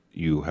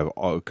 you have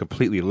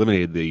completely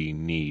eliminated the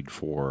need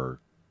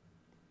for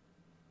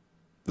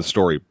the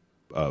story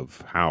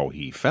of how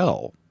he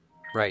fell.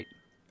 Right.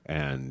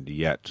 And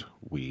yet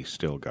we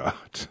still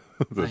got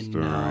the I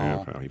story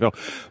know. of how he fell.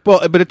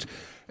 Well, but it's,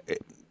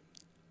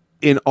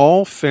 in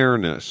all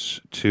fairness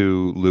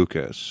to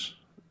Lucas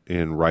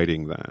in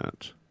writing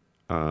that,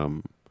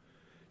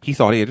 he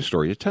thought he had a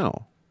story to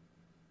tell.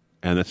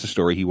 And that's the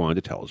story he wanted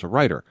to tell as a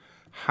writer.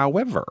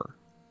 However,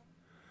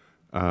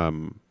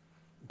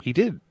 he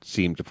did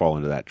seem to fall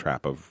into that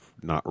trap of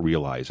not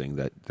realizing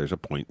that there's a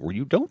point where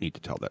you don't need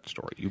to tell that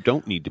story. You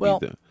don't need to be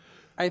the...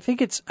 I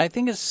think it's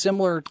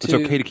similar to... It's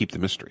okay to keep the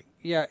mystery.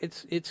 Yeah,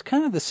 it's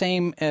kind of the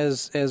same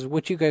as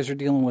what you guys are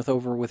dealing with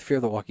over with Fear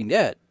the Walking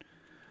Dead.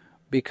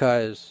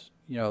 Because,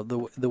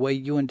 the way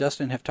you and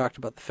Dustin have talked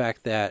about the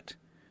fact that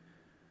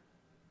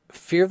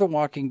Fear the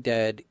Walking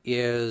Dead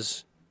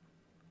is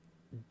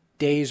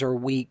days or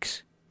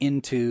weeks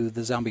into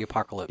the zombie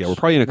apocalypse. Yeah, we're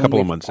probably in a couple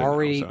of months in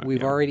now,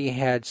 We've already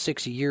had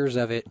 6 years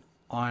of it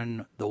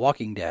on The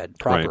Walking Dead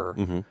proper.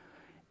 Right. Mm-hmm.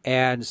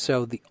 And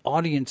so the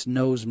audience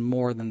knows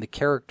more than the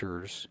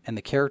characters, and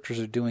the characters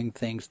are doing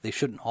things they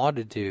shouldn't ought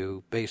to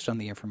do based on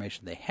the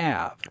information they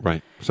have.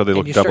 Right. So they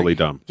look doubly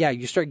dumb. Yeah,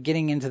 you start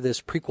getting into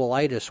this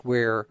prequelitis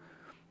where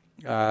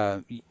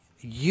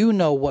you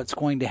know what's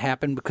going to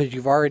happen because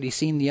you've already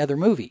seen the other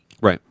movie.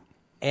 Right.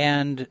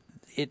 And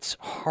it's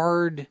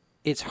hard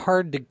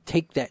to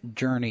take that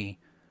journey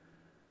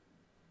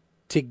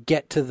to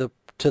get to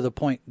the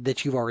point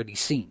that you've already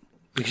seen.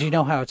 Because you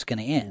know how it's going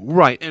to end.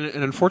 Right.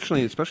 And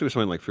unfortunately, especially with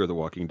something like Fear the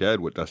Walking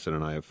Dead, what Dustin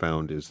and I have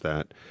found is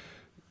that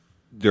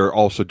they're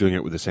also doing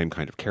it with the same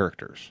kind of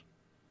characters.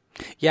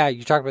 Yeah,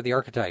 you talk about the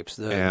archetypes,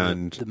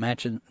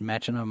 the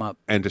matching them up.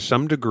 And to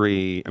some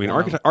degree, I mean,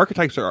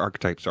 archetypes are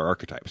archetypes. I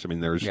mean,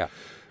 there's the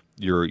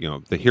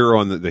hero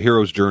on the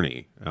hero's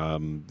journey,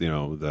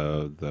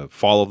 the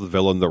fall of the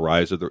villain, the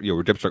rise of the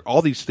redemption.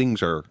 All these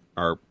things are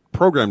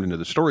programmed into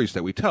the stories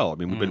that we tell. I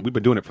mean, we've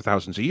been doing it for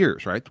thousands of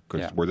years, right?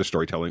 Because we're the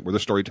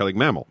storytelling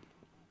mammal.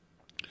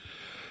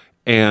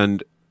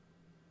 And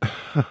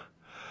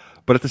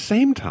but at the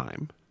same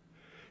time,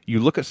 you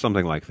look at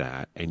something like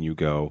that and you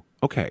go,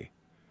 okay,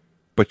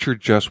 but you're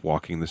just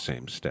walking the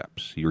same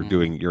steps. You're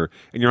and you're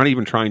not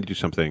even trying to do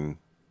something.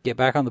 Get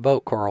back on the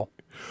boat, Coral.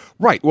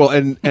 Right. Well,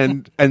 and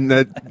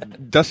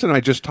that Dustin and I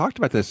just talked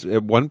about this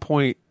at one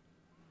point.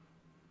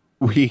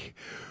 The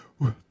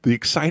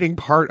exciting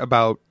part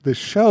about this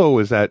show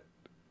is that,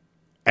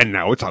 and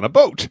now it's on a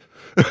boat.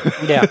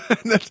 Yeah.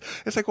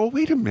 It's like, well,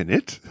 wait a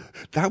minute.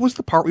 That was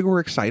the part we were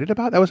excited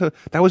about.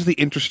 That was the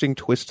interesting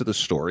twist to the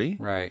story.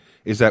 Right.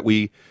 Is that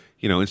we,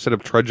 instead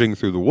of trudging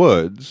through the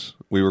woods,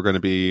 we were going to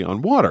be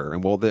on water,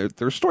 and well,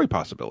 there's story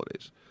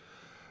possibilities.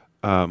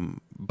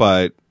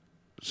 But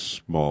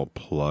small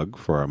plug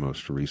for our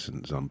most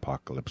recent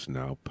Zompocalypse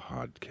Now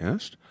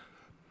podcast.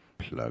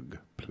 Plug.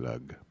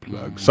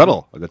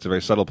 Subtle. That's a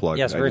very subtle plug.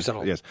 Yes, very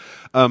subtle. Yes.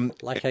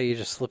 Like how you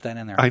just slipped that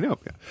in there. I know.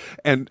 Yeah.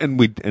 And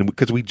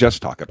because we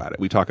just talk about it.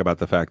 We talk about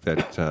the fact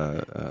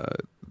that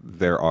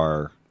there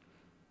are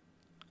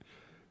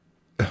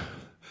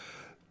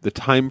the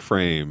time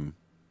frame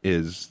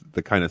is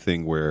the kind of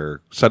thing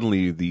where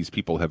suddenly these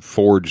people have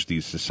forged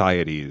these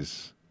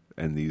societies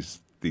and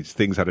these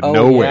things out of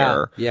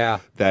nowhere. Yeah.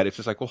 That it's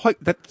just like, well,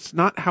 that's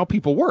not how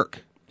people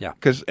work. Yeah.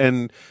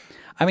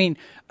 I mean,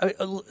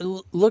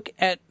 look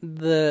at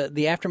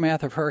the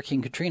aftermath of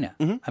Hurricane Katrina.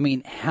 Mm-hmm. I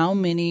mean, how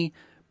many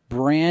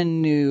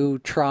brand new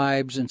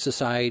tribes and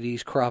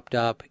societies cropped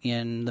up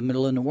in the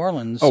middle of New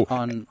Orleans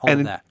on all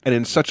of that? And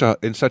in such a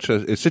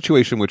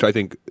situation, which I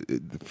think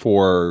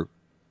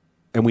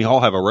and we all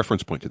have a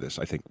reference point to this,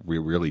 I think we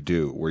really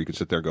do, where you can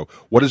sit there and go,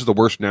 what is the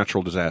worst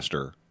natural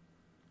disaster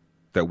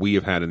that we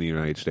have had in the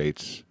United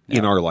States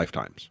in our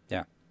lifetimes?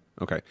 Yeah.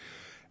 Okay.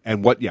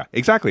 And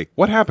exactly.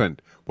 What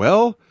happened?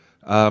 Well,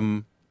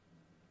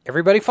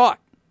 everybody fought.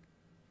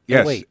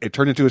 Yes, it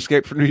turned into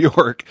Escape from New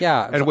York.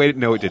 Yeah. And wait,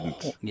 no, it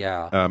didn't.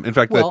 Yeah. In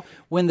fact,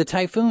 when the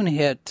typhoon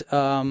hit,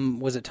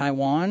 was it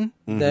Taiwan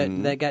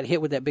that got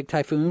hit with that big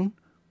typhoon?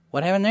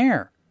 What happened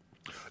there?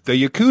 The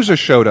Yakuza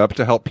showed up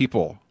to help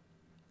people.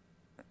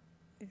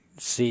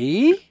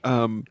 See?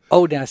 Now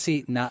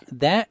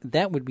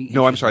that would be.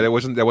 No, I'm sorry. That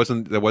wasn't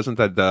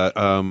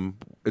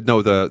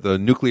the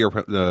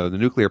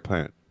nuclear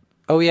plant.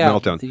 Oh yeah,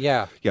 meltdown.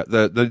 Yeah.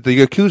 The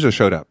Yakuza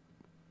showed up.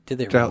 Did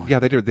they? Yeah,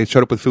 they did. They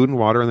showed up with food and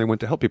water, and they went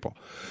to help people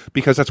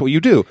because that's what you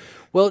do.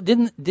 Well,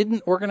 didn't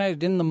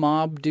the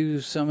mob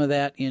do some of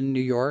that in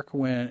New York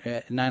when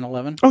at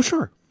 9/11? Oh,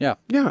 sure. Yeah.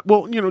 Yeah.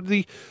 Well,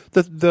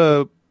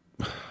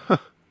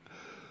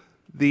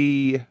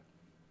 the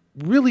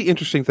really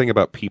interesting thing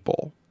about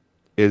people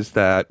is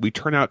that we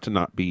turn out to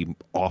not be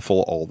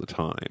awful all the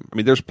time. I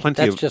mean, there's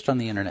plenty That's just on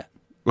the internet.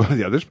 Well,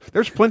 yeah,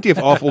 there's plenty of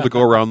awful to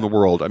go around the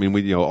world. I mean,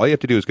 all you have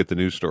to do is get the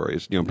news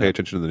stories, pay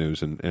attention to the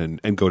news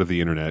and go to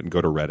the internet and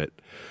go to Reddit,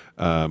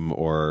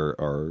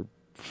 or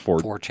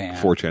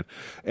 4chan,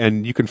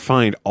 and you can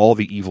find all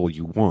the evil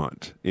you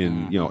want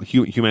in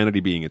humanity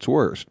being its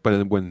worst.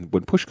 But when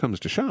push comes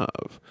to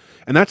shove,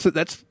 and that's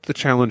the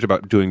challenge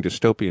about doing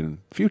dystopian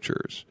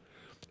futures,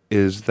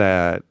 is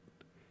that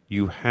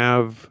you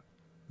have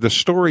the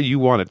story you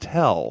want to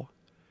tell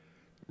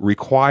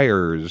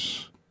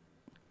requires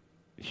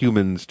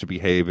humans to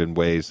behave in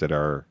ways that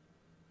are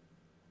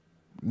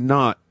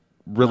not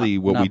really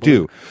what we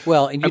do.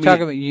 Well, and we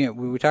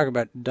talk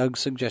about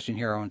Doug's suggestion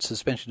here on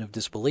suspension of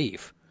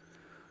disbelief.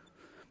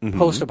 Mm-hmm.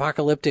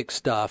 Post-apocalyptic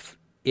stuff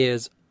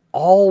is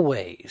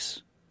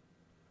always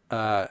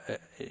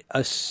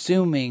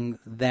assuming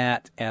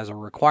that as a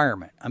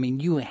requirement. I mean,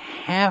 you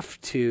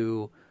have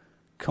to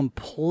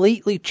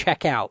completely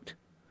check out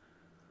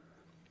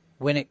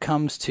when it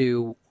comes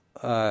to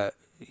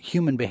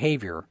human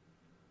behavior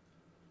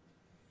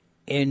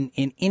in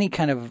any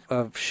kind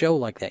of show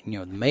like that.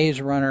 The Maze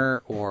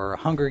Runner or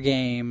Hunger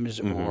Games,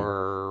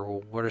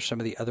 or what are some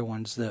of the other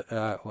ones?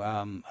 The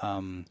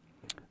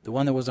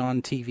one that was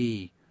on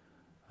TV.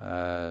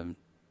 Oh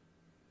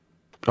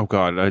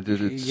God!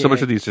 So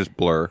much of these just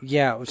blur.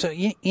 Yeah. So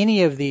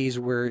any of these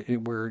were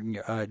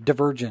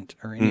Divergent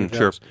or any of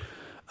those,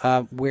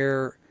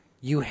 where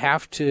you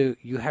have to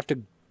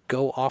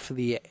go off of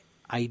the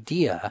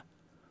idea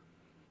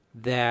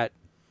that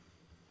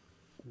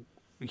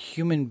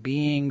human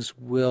beings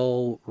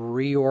will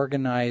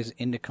reorganize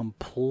into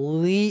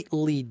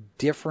completely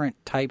different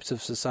types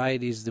of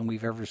societies than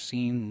we've ever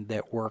seen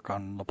that work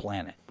on the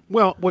planet.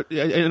 Well,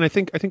 I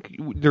think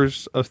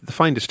there's a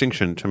fine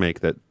distinction to make,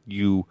 that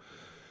you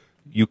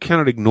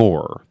cannot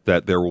ignore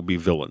that there will be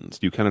villains.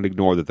 You cannot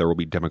ignore that there will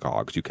be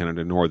demagogues. You cannot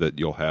ignore that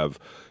you'll have,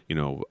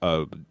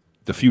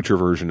 the future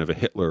version of a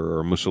Hitler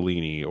or a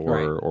Mussolini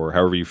or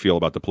however you feel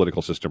about the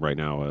political system right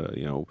now.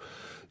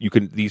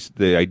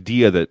 The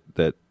idea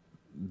that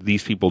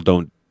these people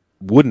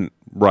wouldn't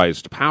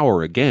rise to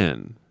power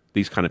again.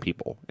 These kind of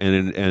people,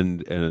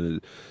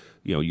 and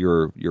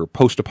your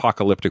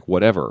post-apocalyptic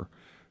whatever.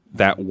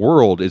 That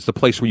world is the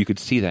place where you could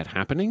see that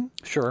happening.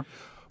 Sure.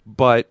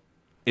 But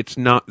it's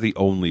not the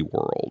only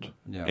world.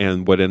 Yeah.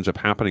 And what ends up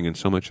happening in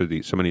so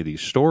many of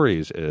these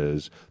stories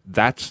is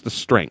that's the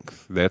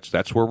strength.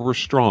 That's where we're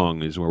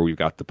strong, is where we've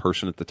got the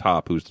person at the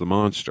top who's the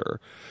monster,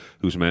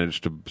 who's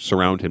managed to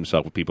surround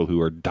himself with people who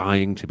are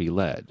dying to be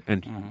led.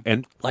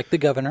 And Like the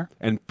governor.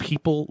 and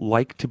people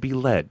like to be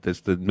led.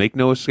 Make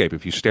no escape.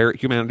 If you stare at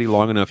humanity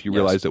long enough, you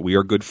realize that we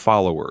are good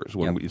followers,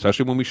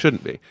 especially when we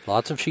shouldn't be.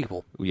 Lots of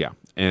sheeple. Yeah,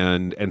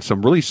 and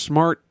some really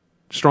smart,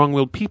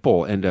 strong-willed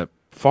people end up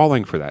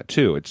falling for that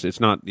too. It's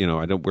not,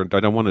 I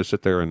don't want to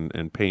sit there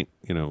and paint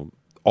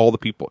all the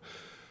people.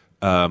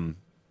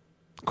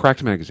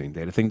 Cracked Magazine, they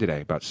had a thing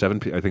today about I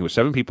think it was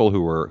 7 people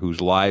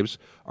whose lives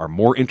are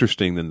more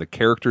interesting than the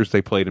characters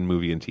they played in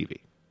movie and TV.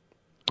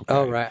 Okay.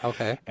 Oh, right.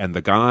 Okay. And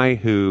the guy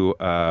who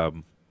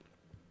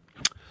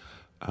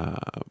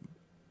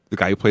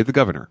played the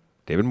governor,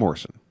 David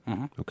Morrison.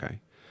 Mm-hmm. Okay.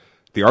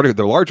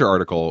 The larger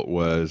article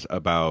was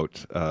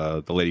about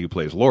the lady who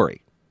plays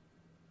Laurie.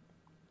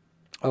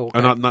 Oh,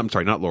 okay. I'm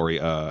sorry, not Laurie.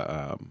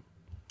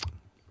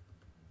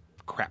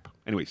 Crap.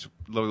 Anyways,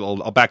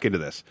 I'll back into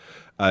this.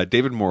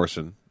 David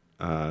Morrison,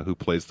 who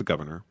plays the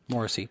governor.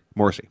 Morrissey.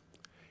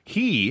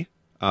 He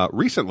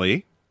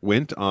recently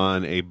went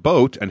on a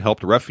boat and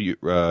helped rescue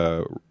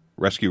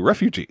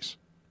refugees.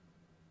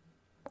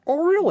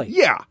 Oh, really?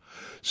 Yeah.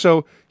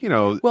 So,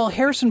 Well,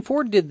 Harrison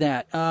Ford did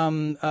that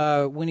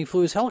when he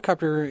flew his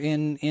helicopter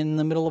in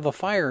the middle of a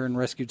fire and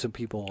rescued some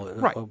people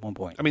at one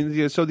point. I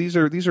mean, so these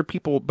are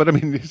people, but I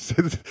mean,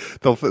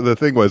 the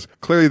thing was,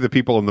 clearly the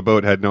people on the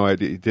boat had no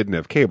idea, didn't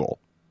have cable.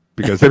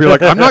 Because they'd be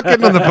like, I'm not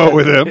getting on the boat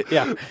with him.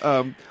 Yeah.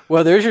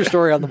 Well, there's your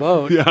story on the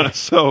boat. Yeah.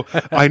 So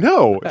I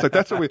know it's like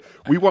that's what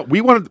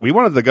we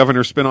wanted the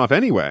governor spinoff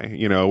anyway.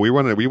 We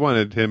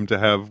wanted him to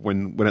have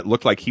when it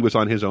looked like he was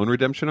on his own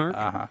redemption arc.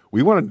 Uh-huh.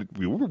 We were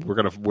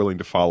willing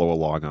to follow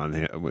along on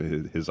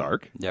his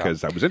arc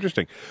because that was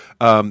interesting.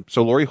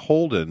 So Laurie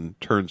Holden,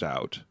 turns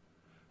out,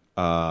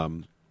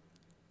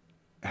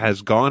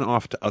 has gone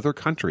off to other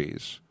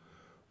countries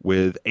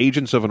with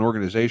agents of an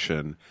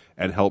organization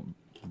and helped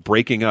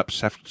breaking up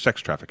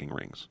sex trafficking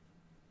rings.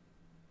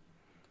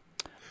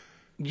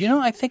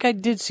 I think I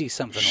did see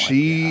something like that.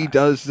 She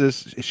does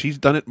this. She's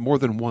done it more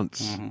than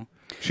once. Mm-hmm.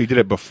 She did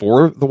it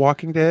before The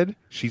Walking Dead.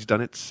 She's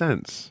done it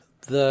since.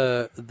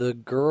 The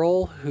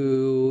girl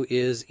who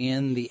is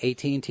in the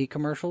AT&T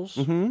commercials,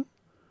 mm-hmm.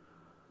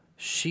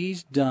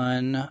 She's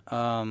done,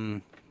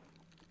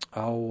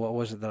 what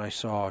was it that I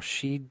saw?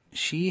 She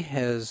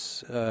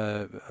has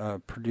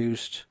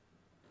produced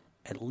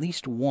at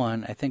least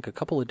one, I think a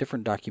couple of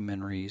different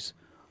documentaries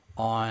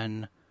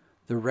on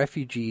the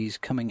refugees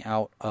coming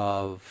out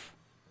of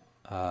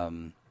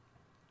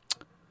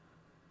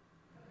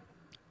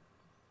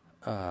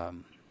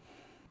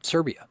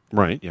Serbia.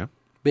 Right, yeah.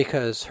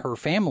 Because her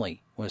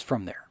family was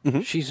from there. Mm-hmm.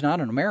 She's not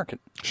an American.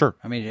 Sure.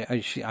 I mean,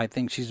 I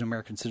think she's an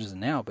American citizen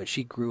now, but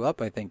she grew up,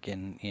 I think,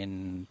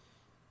 in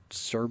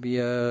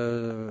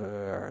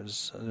Serbia,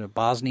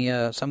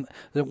 Bosnia,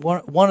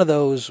 one of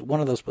those,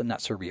 but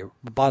not Serbia,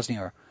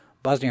 Bosnia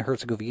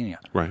Herzegovina,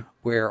 right,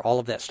 where all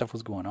of that stuff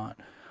was going on.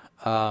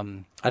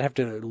 I'd have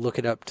to look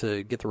it up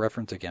to get the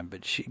reference again,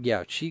 but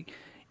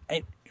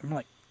I'm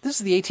like, this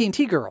is the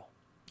AT&T girl,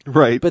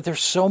 right? But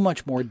there's so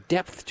much more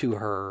depth to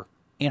her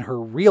in her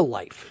real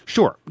life.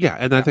 Sure, yeah,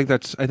 and I think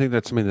that's something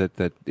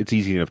that it's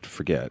easy enough to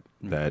forget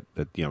that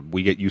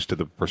we get used to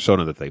the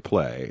persona that they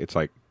play. It's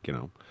like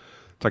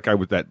it's like I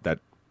was that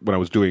when I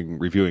was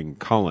reviewing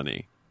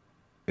Colony,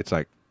 it's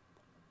like,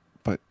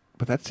 but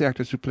that's the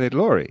actress who played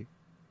Laurie.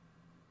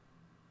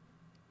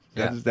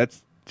 Yeah.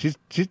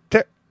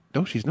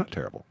 No, she's not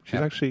terrible.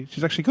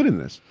 She's actually good in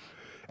this.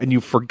 And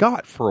you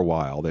forgot for a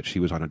while that she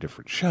was on a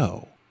different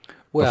show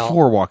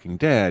before Walking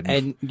Dead.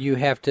 And you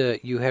have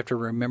to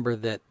remember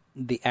that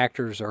the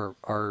actors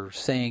are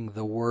saying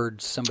the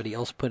words somebody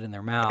else put in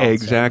their mouths.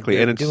 Exactly,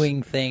 and it's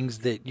doing things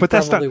that you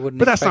that's probably not, wouldn't.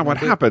 But that's not expect what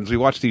them to. happens. We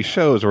watch these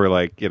shows where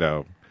you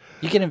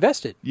get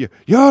invested.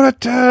 You're a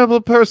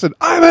terrible person.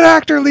 I'm an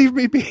actor. Leave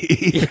me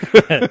be.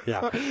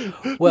 Yeah.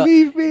 Well,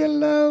 leave me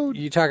alone.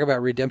 You talk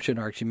about redemption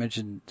arcs. You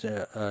mentioned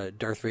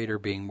Darth Vader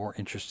being more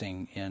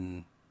interesting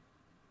in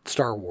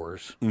Star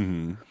Wars.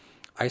 Mm-hmm.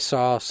 I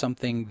saw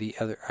something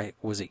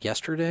was it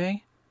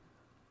yesterday?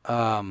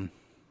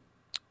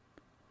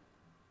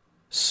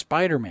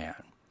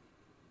 Spider-Man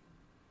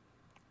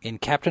in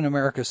Captain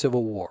America: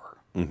 Civil War.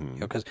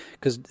 Because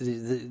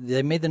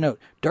they made the note,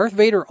 Darth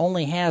Vader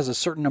only has a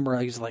certain number,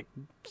 he's like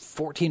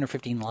 14 or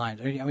 15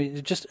 lines. I mean,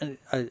 it's just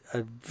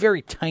a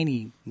very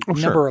tiny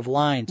number of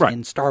lines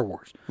in Star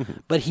Wars.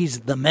 Mm-hmm. But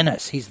he's the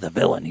menace, he's the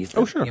villain, he's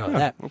the,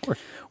 that. Of course.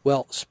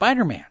 Well,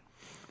 Spider-Man,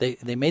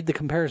 they made the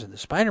comparison. The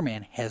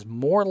Spider-Man has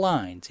more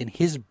lines in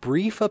his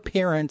brief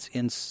appearance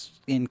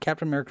in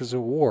Captain America: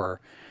 Civil War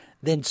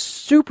than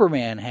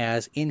Superman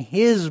has in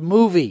his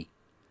movie,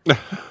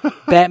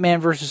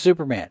 Batman versus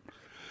Superman.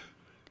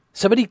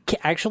 Somebody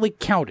actually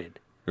counted.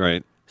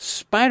 Right.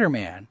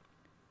 Spider-Man,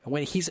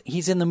 when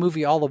he's in the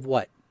movie all of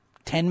what?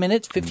 10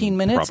 minutes? 15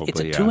 minutes? Probably, it's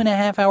a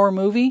 2.5 hour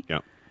movie? Yeah.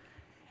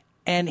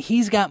 And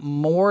he's got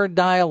more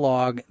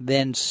dialogue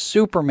than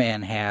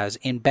Superman has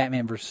in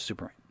Batman vs.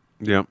 Superman.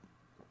 Yeah.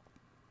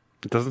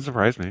 It doesn't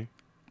surprise me.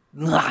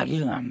 Right.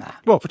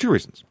 Well, for two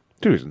reasons.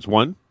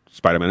 One,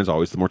 Spider-Man is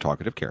always the more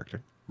talkative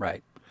character.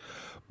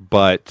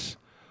 But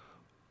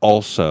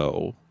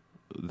also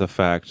the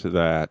fact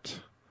that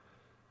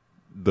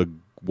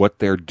what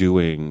they're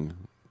doing,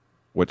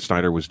 what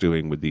Snyder was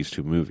doing with these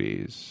two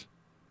movies,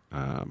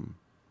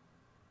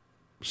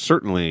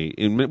 certainly,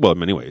 in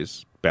many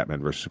ways,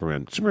 Batman versus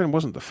Superman. Superman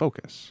wasn't the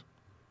focus.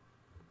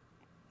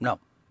 No.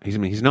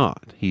 He's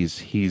not.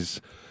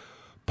 He's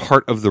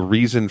part of the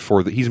reason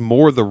for he's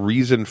more the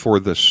reason for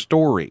the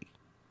story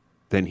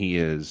than he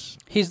is.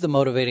 He's the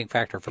motivating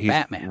factor for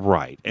Batman.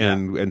 Right.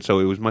 And so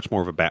it was much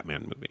more of a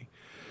Batman movie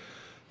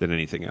than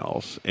anything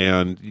else.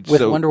 And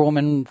with Wonder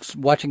Woman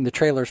watching the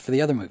trailers for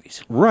the other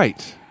movies.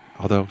 Right.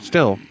 Although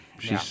still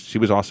she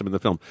was awesome in the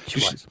film. She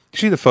was. You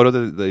see the photo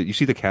you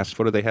see the cast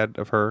photo they had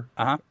of her?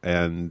 Uh-huh.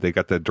 And they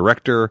got the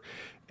director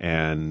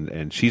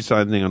and she's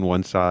standing on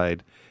one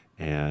side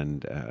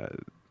and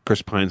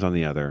Chris Pine's on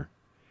the other.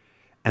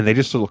 And they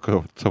just look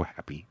so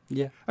happy.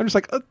 Yeah. I'm just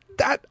like,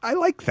 I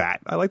like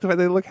that. I like the fact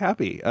they look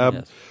happy.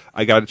 Yes.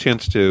 I got a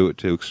chance to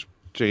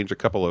exchange a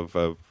couple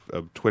of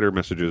Twitter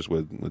messages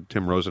with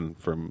Tim Rosen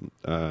from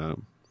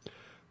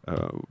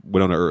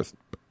Winona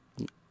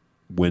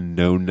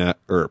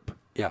Earp.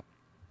 Yeah.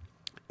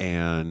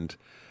 And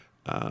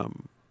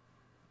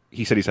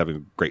he said he's having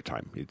a great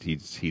time.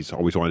 He's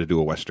always wanted to do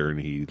a Western.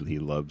 He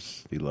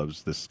loves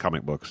this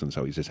comic books, and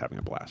so he's just having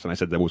a blast. And I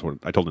said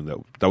I told him that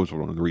was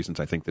one of the reasons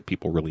I think that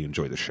people really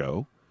enjoy the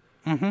show,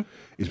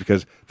 is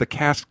because the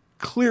cast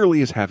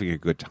clearly is having a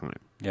good time.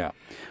 Yeah.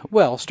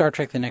 Well, Star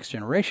Trek: The Next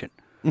Generation.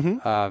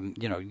 You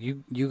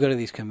go to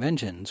these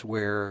conventions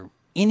where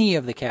any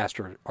of the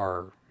cast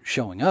are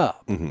showing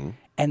up,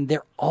 and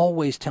they're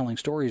always telling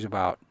stories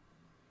about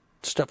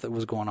stuff that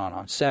was going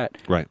on set.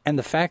 Right. And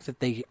the fact that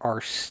they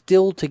are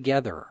still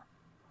together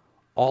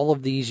all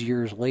of these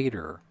years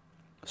later,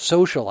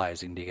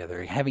 socializing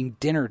together, having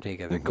dinner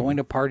together, going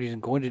to parties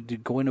and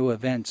going to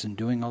events and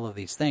doing all of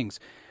these things,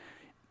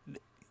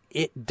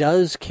 it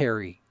does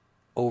carry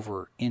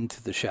over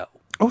into the show.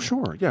 Oh,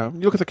 sure. Yeah. You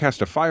look at the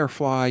cast of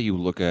Firefly, you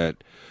look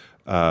at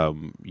some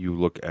of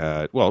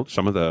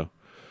the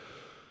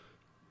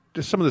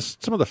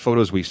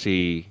photos we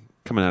see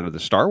coming out of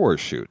the Star Wars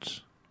shoots.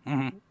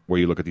 Where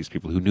you look at these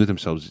people who knew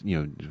themselves,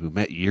 who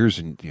met years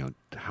and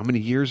how many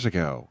years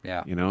ago,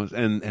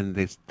 and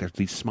there's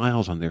these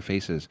smiles on their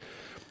faces,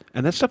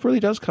 and that stuff really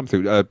does come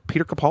through.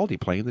 Peter Capaldi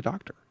playing the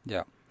Doctor,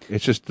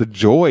 it's just the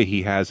joy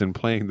he has in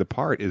playing the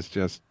part is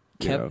just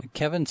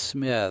Kevin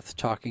Smith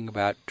talking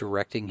about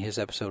directing his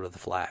episode of The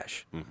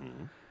Flash. He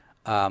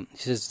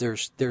says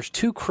there's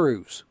two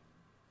crews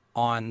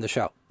on the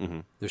show.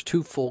 There's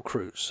two full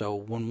crews, so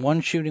when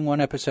one's shooting one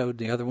episode,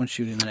 the other one's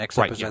shooting the next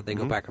episode. They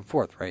go back and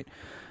forth, right?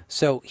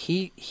 So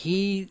he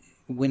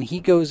when he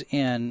goes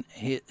in,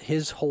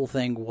 his whole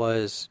thing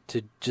was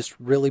to just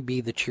really be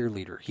the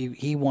cheerleader.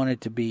 He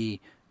wanted to be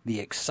the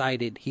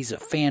excited. He's a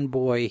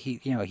fanboy.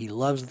 He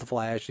loves the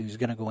Flash, and he's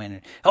going to go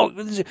in and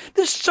this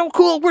is so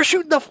cool. We're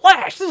shooting the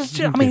Flash.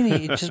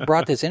 He just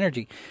brought this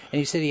energy. And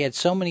he said he had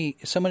so many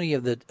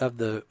of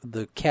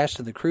the cast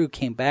of the crew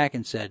came back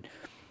and said,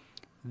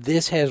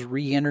 "This has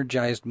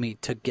re-energized me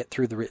to get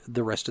through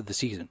the rest of the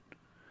season."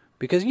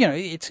 Because,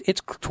 it's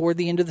toward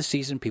the end of the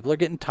season. People are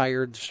getting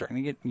tired. They're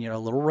starting to get, a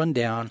little run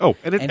down. Oh,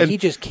 and he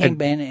just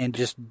came in and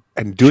just...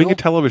 And doing a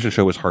television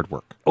show is hard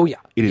work. Oh, yeah.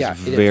 It is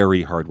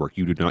very hard work.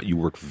 You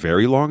work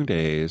very long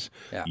days,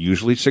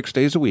 usually 6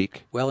 days a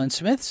week. Well, and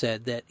Smith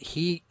said that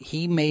he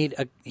made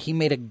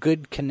a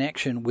good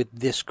connection with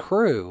this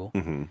crew,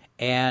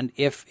 and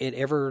if it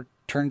ever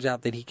turns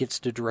out that he gets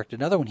to direct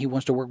another one, he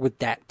wants to work with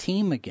that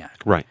team again.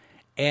 Right.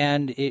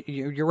 And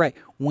you're right.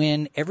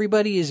 When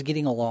everybody is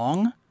getting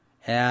along...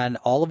 and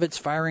all of it's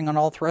firing on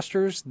all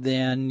thrusters,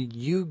 then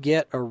you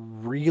get a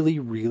really,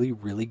 really,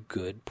 really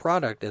good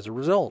product as a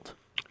result.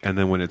 And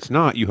then when it's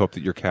not, you hope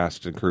that your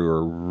cast and crew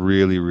are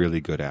really, really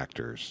good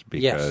actors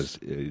because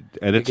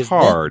it's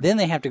hard. Then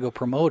they have to go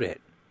promote it.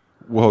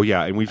 Well,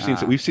 yeah, and we've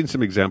seen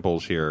some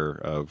examples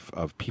here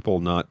of people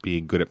not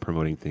being good at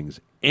promoting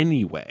things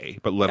anyway,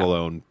 but let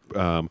alone.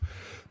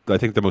 I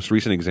think the most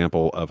recent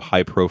example of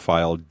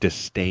high-profile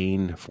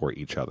disdain for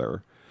each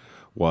other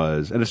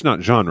was, and it's not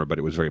genre, but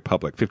it was very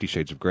public, 50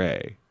 Shades of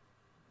Grey.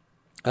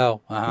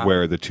 Oh,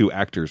 where the two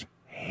actors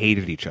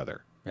hated each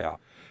other. Yeah.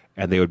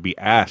 And they would be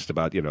asked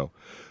about,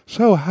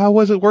 so how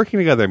was it working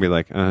together? And be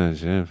like,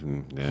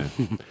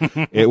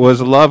 it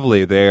was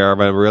lovely. They are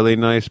a really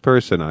nice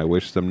person. I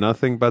wish them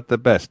nothing but the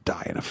best.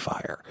 Die in a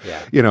fire.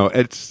 Yeah.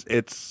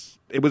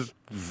 It was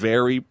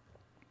very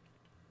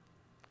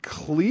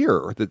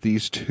clear that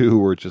these two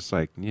were just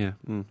like, no.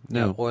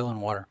 Yeah, oil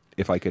and water.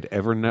 If I could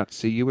ever not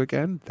see you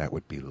again, that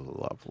would be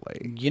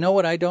lovely. You know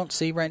what I don't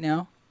see right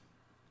now?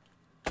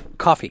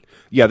 Coffee.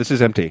 Yeah, this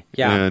is empty.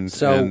 Yeah,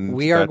 and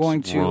we are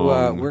going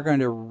to we're going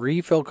to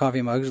refill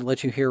coffee mugs and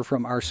let you hear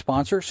from our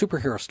sponsor,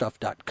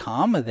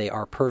 superherostuff.com. They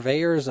are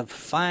purveyors of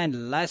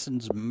fine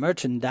licensed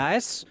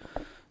merchandise.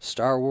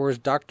 Star Wars,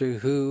 Doctor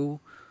Who,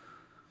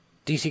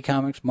 DC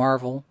Comics,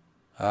 Marvel.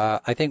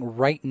 I think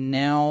right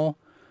now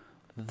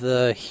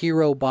the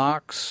hero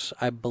box,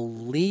 I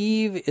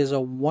believe, is a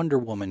Wonder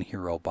Woman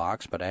hero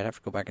box, but I'd have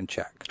to go back and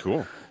check.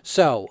 Cool.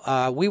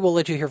 So we will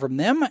let you hear from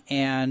them,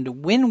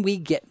 and when we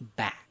get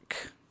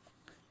back,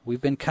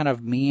 we've been kind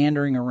of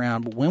meandering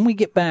around, but when we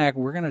get back,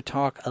 we're going to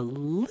talk a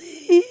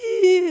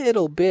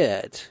little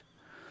bit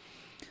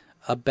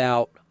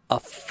about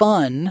a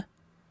fun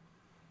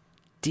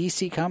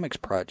DC Comics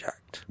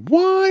project.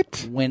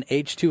 What? When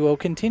H2O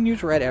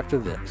continues right after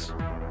this.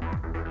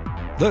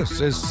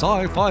 This is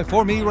Sci-Fi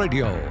for Me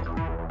Radio.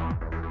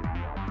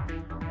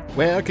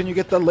 Where can you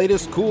get the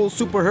latest cool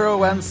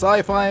superhero and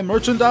sci-fi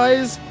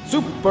merchandise?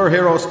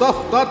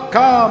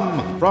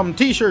 SuperheroStuff.com! From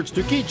t-shirts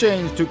to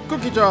keychains to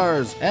cookie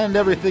jars and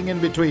everything in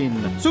between.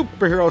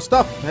 Superhero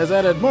Stuff has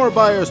added more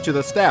buyers to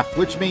the staff,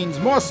 which means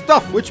more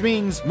stuff, which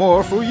means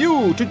more for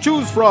you to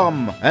choose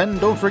from.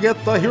 And don't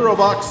forget the Hero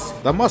Box,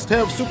 the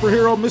must-have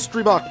superhero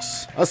mystery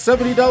box. A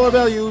 $70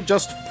 value,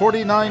 just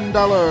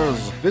 $49.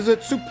 Visit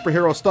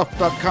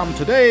SuperheroStuff.com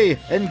today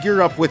and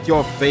gear up with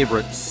your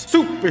favorites.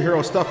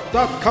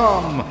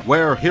 SuperheroStuff.com,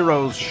 where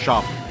heroes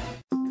shop.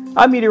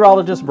 I'm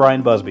meteorologist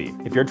Brian Busby.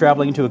 If you're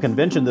traveling to a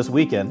convention this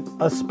weekend,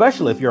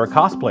 especially if you're a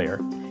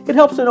cosplayer, it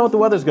helps to know what the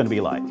weather's going to be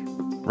like.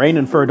 Rain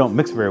and fur don't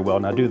mix very well,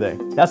 now do they?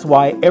 That's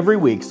why every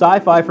week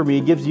Sci-Fi for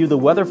Me gives you the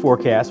weather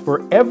forecast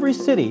for every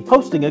city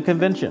hosting a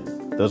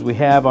convention. Those we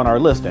have on our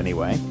list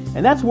anyway.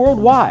 And that's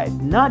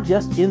worldwide, not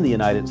just in the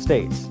United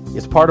States.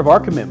 It's part of our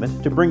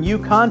commitment to bring you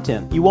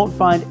content you won't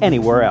find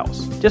anywhere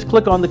else. Just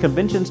click on the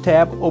Conventions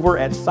tab over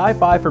at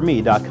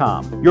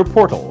sci-fi4me.com, your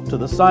portal to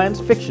the science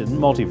fiction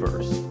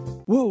multiverse.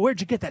 Whoa, where'd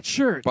you get that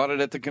shirt? Bought it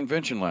at the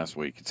convention last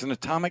week. It's an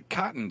Atomic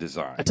Cotton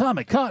design.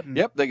 Atomic Cotton?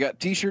 Yep, they got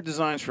t-shirt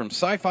designs from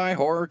sci-fi,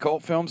 horror,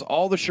 cult films.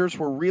 All the shirts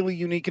were really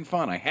unique and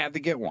fun. I had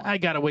to get one. I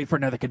gotta wait for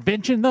another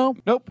convention, though?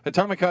 Nope,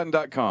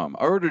 AtomicCotton.com.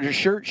 I ordered a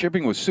shirt.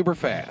 Shipping was super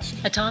fast.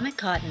 Atomic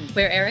Cotton,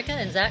 where Erica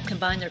and Zach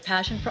combine their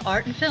passion for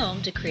art and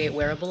film to create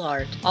wearable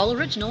art. All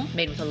original,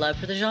 made with a love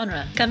for the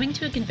genre. Coming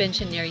to a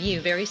convention near you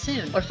very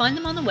soon, or find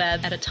them on the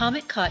web at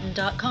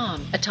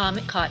AtomicCotton.com.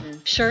 Atomic Cotton,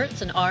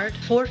 shirts and art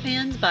for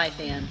fans by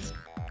fans.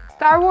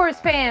 Star Wars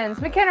fans,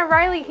 McKenna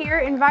Riley here,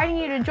 inviting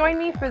you to join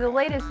me for the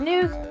latest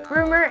news,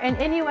 rumor, and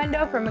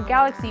innuendo from a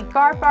galaxy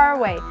far, far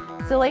away.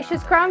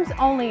 Salacious Crumbs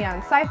only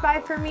on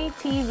Sci-Fi for Me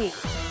TV.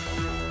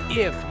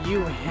 If you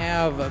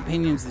have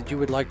opinions that you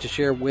would like to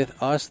share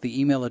with us, the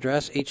email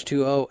address,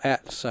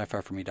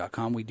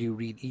 h2o@sci-fi4me.com. We do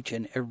read each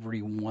and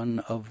every one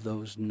of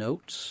those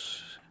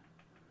notes,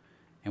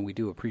 and we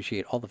do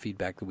appreciate all the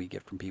feedback that we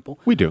get from people.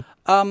 We do.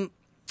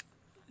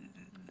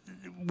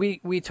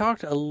 We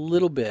talked a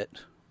little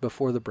bit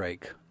before the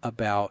break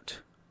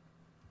about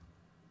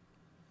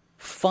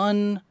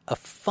a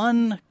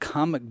fun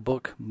comic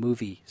book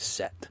movie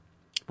set.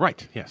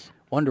 Right, yes.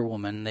 Wonder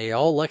Woman, they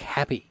all look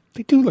happy.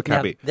 They do look Now,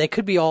 happy. They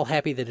could be all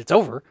happy that it's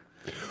over.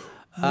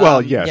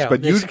 Well, yes,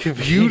 but this could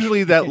be-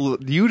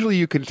 usually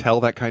you can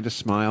tell that kind of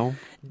smile.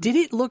 Did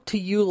it look to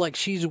you like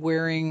she's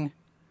wearing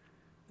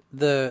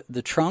the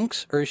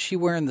trunks, or is she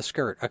wearing the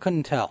skirt? I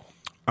couldn't tell.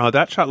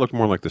 That shot looked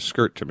more like the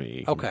skirt to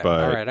me. Okay,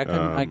 but, all right. I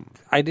couldn't.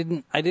 I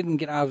didn't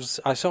get.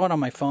 I saw it on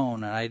my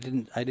phone, and I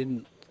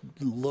didn't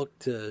look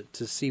to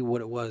see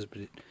what it was, but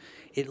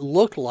it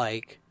looked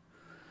like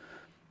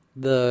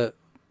the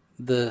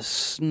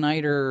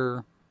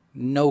Snyder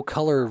no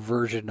color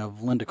version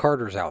of Linda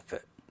Carter's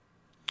outfit.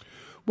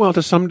 Well,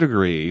 to some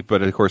degree,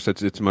 but of course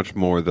it's much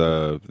more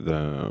the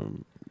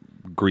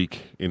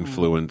Greek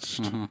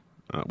influenced,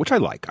 which I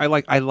like. I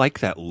like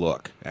that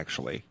look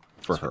actually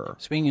for her.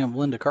 Speaking of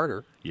Linda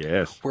Carter,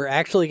 yes, we're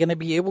actually going to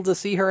be able to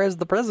see her as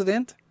the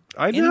president.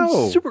 I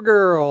know. In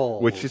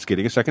Supergirl, which is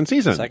getting a second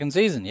season. Second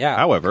season, yeah.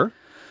 However,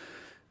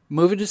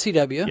 moving to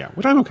CW. Yeah,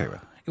 which I'm okay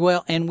with.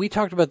 Well, and we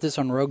talked about this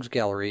on Rogues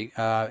Gallery,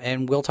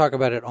 and we'll talk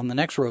about it on the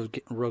next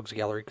Rogues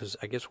Gallery, because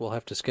I guess we'll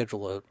have to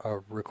schedule a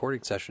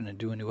recording session and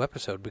do a new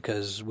episode,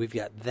 because we've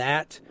got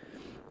that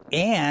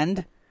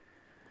and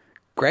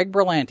Greg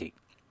Berlanti,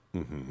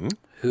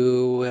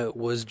 who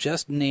was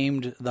just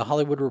named the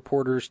Hollywood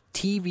Reporter's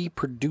TV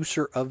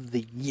Producer of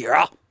the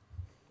Year.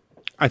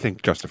 I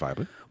think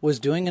justifiably. Was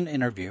doing an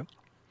interview,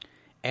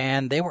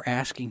 and they were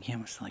asking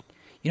him, it's like,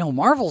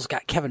 Marvel's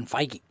got Kevin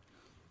Feige.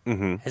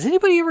 Has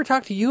anybody ever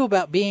talked to you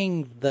about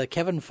being the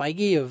Kevin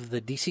Feige of the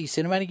DC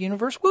Cinematic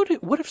Universe?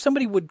 What if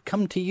somebody would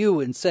come to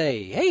you and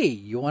say, hey,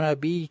 you want to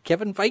be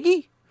Kevin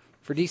Feige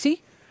for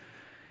DC?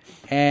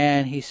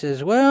 And he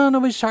says, well,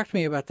 nobody's talked to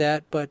me about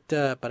that, but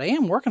I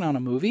am working on a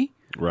movie.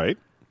 Right.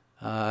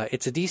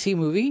 It's a DC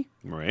movie.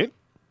 Right.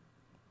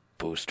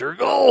 Booster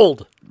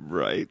Gold.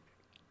 Right.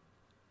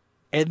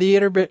 And the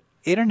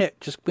internet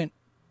just went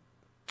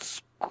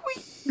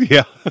squeak.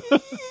 Yeah.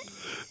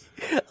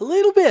 A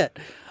little bit.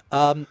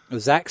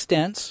 Zach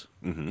Stentz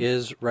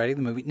is writing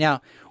the movie.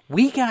 Now,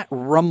 we got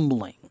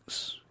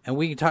rumblings, and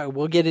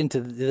we'll get into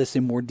this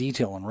in more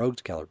detail on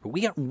Rogues Gallery, but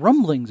we got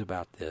rumblings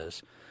about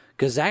this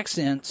because Zach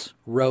Stentz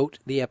wrote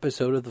the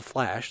episode of The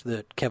Flash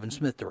that Kevin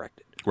Smith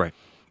directed. Right.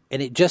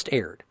 And it just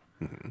aired.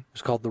 It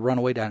was called The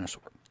Runaway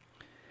Dinosaur.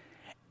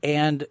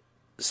 And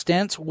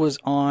Stentz was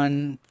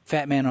on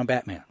Fat Man on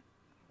Batman,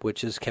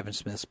 which is Kevin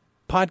Smith's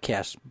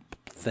podcast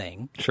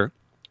thing. Sure.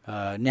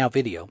 Now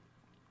video.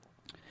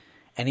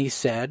 And he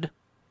said,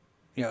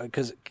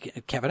 because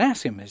Kevin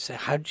asked him, he said,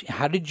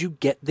 how did you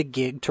get the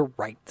gig to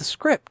write the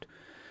script?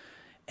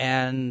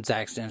 And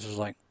Zack Stentz was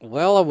like,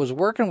 well, I was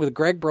working with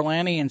Greg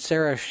Berlanti and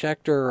Sarah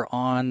Schechter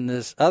on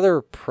this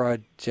other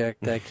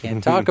project I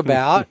can't talk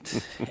about.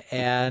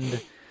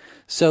 And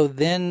so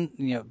then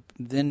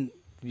Devin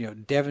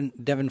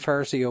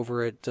Farsi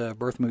over at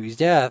Birth Movies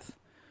Death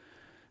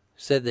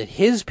said that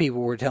his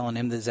people were telling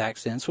him that Zack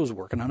Stentz was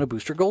working on a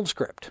Booster Gold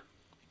script.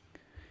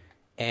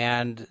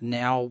 And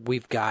now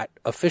we've got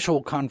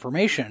official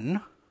confirmation,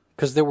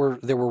 because there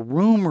were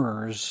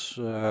rumors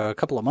a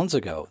couple of months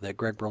ago that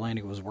Greg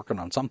Berlanti was working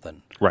on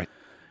something. Right.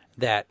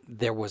 That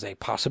there was a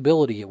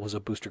possibility it was a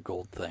Booster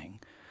Gold thing.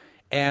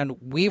 And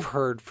we've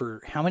heard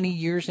for how many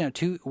years now?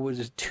 2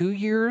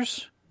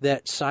 years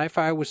that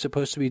Sci-Fi was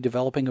supposed to be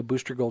developing a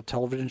Booster Gold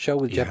television show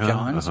with Jeff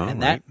Johns,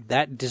 and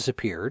that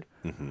disappeared.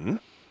 Mm-hmm.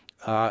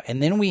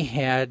 And then we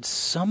had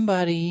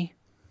somebody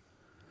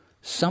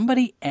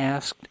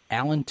asked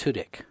Alan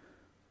Tudyk,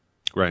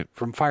 right,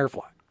 from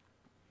Firefly,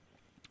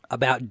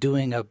 about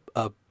doing a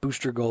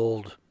Booster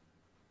Gold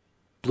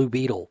Blue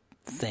Beetle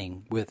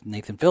thing with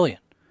Nathan Fillion.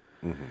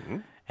 Mm-hmm.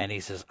 And he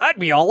says, I'd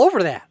be all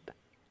over that.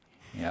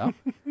 Yeah.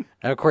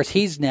 And of course,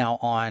 he's now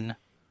on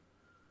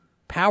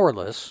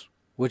Powerless,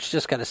 which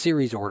just got a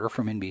series order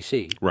from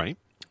NBC. Right.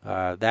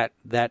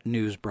 That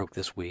news broke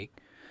this week.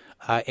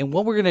 And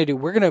what we're going to do,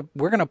 we're going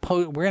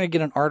to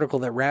get an article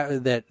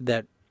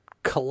that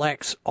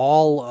collects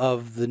all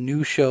of the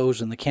new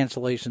shows and the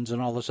cancellations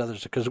and all this other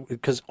stuff,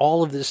 because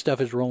all of this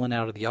stuff is rolling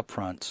out of the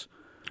upfronts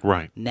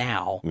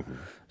now. Mm-hmm.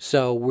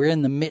 So we're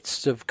in the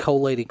midst of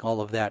collating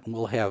all of that, and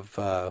we'll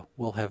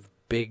have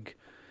big,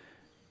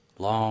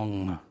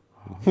 long,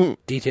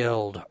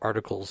 detailed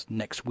articles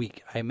next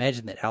week. I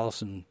imagine that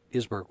Allison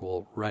Isberg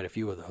will write a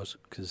few of those,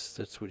 because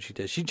that's what she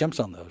does. She jumps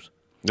on those.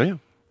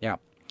 Yeah.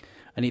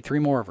 I need 3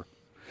 more of her.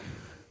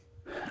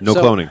 No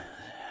cloning.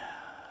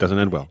 Doesn't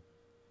end well.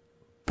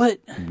 But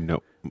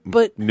no.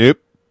 But nope.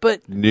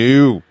 But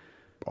no.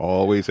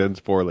 Always ends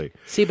poorly.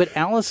 See, but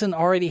Allison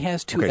already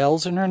has 2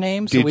 L's in her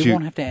name, so we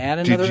won't have to add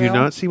another L. Did you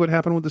not see what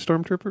happened with the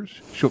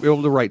Stormtroopers? She'll be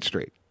able to write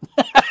straight.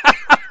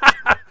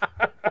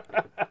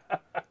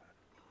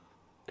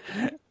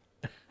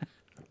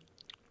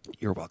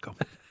 You're welcome.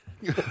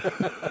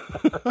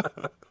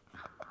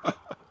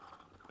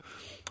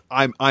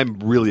 I'm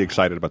really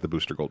excited about the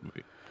Booster Gold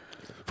movie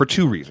for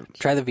 2 reasons.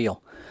 Try the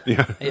veal.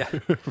 Yeah.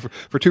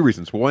 For 2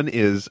 reasons. One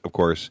is, of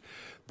course,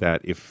 that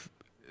if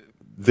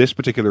this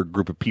particular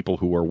group of people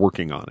who are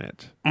working on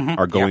it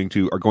are going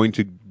to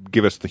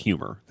give us the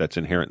humor that's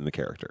inherent in the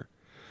character,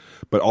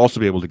 but also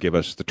be able to give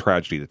us the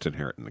tragedy that's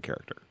inherent in the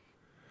character.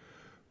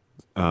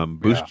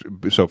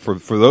 So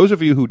for those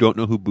of you who don't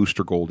know who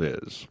Booster Gold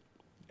is,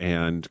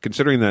 and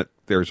considering that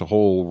there's a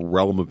whole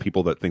realm of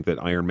people that think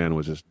that Iron Man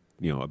was just,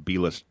 a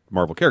B-list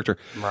Marvel character,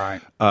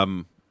 right?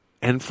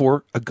 And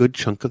for a good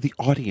chunk of the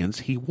audience,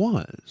 he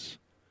was.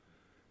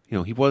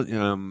 He was.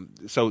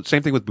 So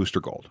same thing with Booster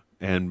Gold,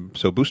 and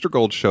so Booster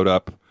Gold showed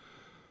up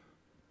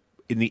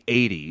in the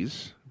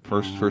 '80s.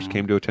 First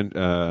came to attend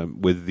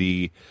with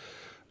the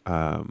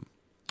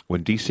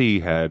when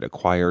DC had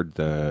acquired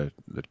the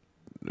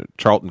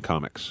Charlton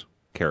Comics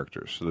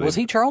characters. So was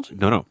he Charlton?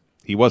 No,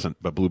 he wasn't.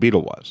 But Blue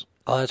Beetle was.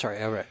 Oh, that's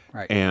right.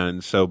 Right.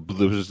 And so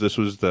this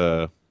was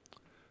the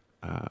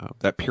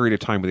that period of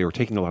time where they were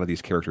taking a lot of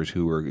these characters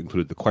who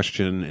included the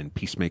Question and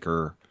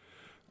Peacemaker,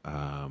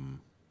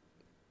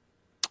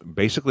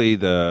 basically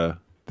the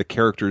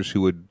characters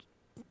who would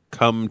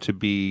come to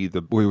be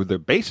the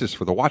basis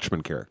for the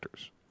Watchmen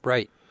characters,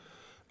 right?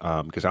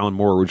 Because Alan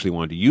Moore originally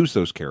wanted to use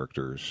those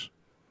characters.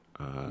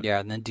 And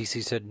then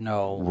DC said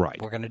no.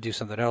 Right, we're going to do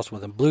something else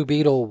with them. Blue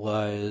Beetle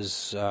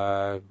was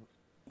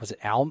it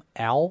Owl?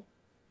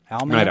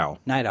 Night Owl.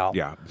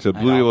 Yeah. So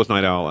Blue Beetle was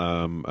Night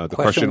Owl. The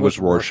Question was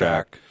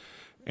Rorschach.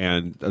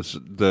 And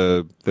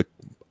a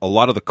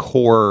lot of the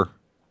core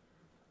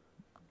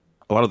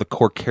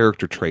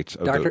character traits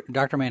of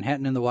Dr.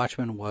 Manhattan in the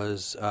Watchmen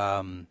was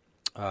Captain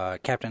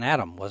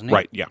Atom, wasn't he?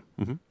 Right. Yeah.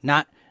 Mm-hmm.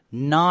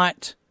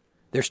 Not.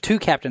 There's 2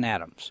 Captain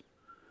Atoms.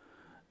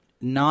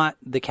 Not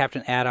the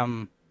Captain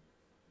Atom,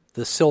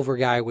 the silver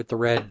guy with the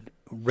red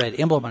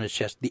emblem on his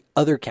chest. The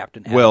other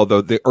Captain Atom. Well,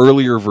 the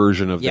earlier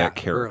version of that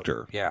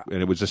character.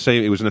 And it was the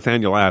same. It was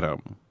Nathaniel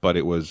Adam, but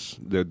it was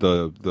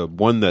the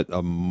one that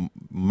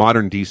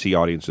modern DC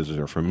audiences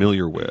are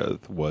familiar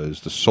with was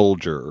the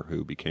soldier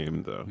who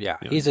became the. Yeah,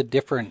 he's a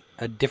different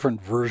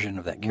version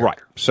of that character. Right.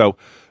 So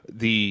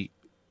in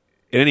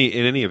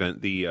any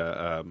event,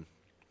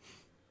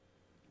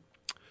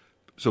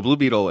 so Blue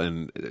Beetle,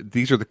 and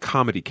these are the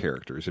comedy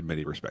characters in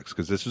many respects,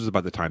 because this was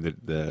about the time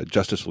that the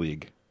Justice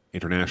League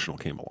International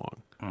came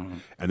along,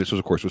 and this was,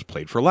 of course,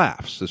 played for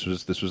laughs. This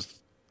was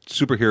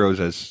superheroes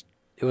as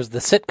it was the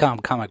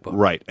sitcom comic book,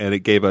 right? And it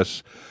gave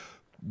us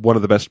one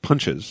of the best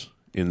punches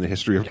in the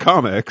history of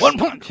comics. One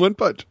punch. One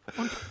punch.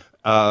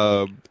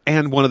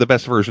 And one of the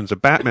best versions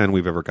of Batman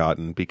we've ever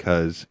gotten,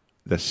 because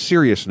the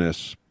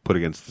seriousness put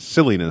against the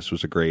silliness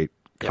was a great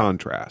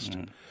contrast.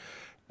 Mm-hmm.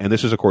 And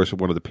this is, of course,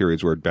 one of the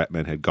periods where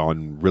Batman had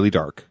gone really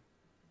dark.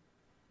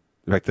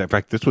 In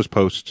fact, this was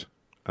post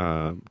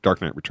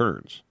Dark Knight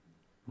Returns.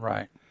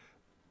 Right.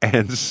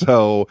 And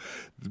so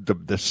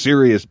the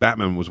serious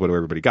Batman was what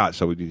everybody got.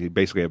 So you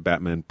basically have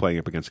Batman playing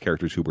up against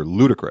characters who were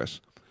ludicrous.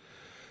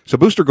 So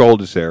Booster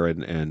Gold is there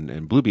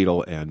and Blue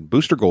Beetle. And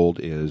Booster Gold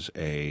is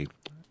a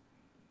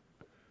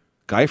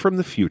guy from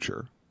the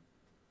future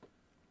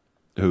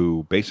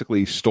who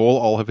basically stole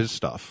all of his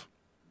stuff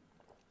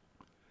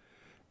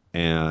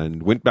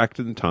and went back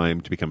to the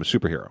time to become a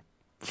superhero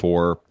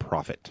for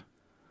profit.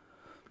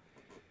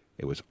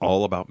 It was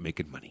all about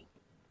making money.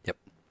 Yep.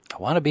 I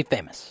want to be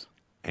famous.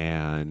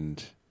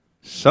 And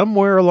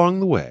somewhere along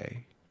the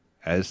way,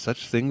 as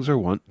such things are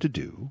wont to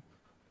do,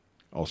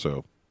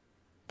 also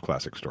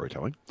classic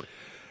storytelling,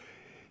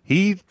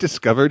 he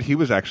discovered he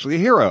was actually a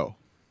hero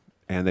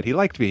and that he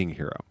liked being a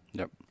hero.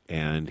 Yep.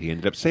 And he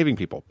ended up saving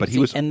people. But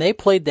and they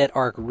played that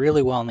arc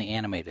really well in the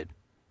animated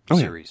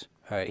series.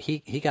 Yeah.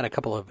 He got a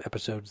couple of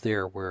episodes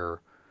there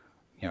where,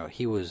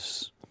 he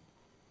was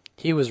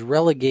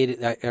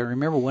relegated. I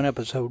remember one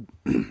episode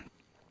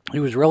he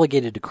was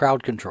relegated to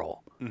crowd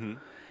control,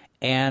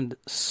 and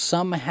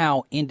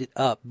somehow ended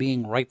up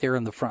being right there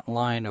in the front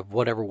line of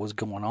whatever was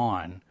going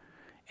on,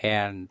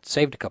 and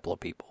saved a couple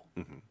of people.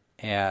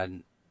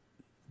 And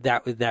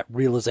that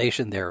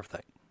realization there of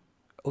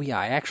oh yeah,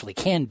 I actually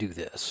can do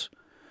this.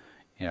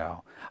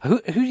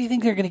 Who do you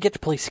think they're going to get to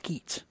play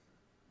Skeets?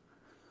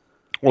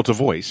 Well, it's a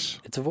voice.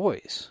 It's a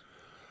voice.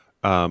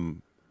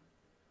 Should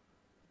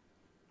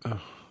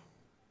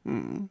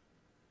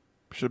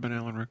have been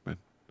Alan Rickman.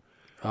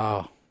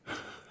 Oh.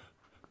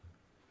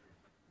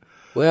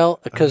 Well,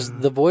 because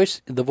the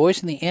voice in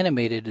the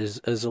animated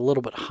is a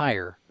little bit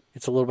higher.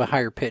 It's a little bit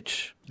higher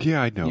pitch.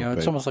 Yeah, I know.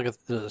 It's almost like a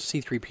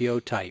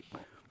C-3PO type.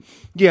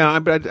 Yeah,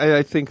 but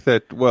I think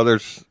that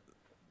there's.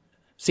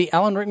 See,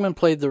 Alan Rickman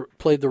played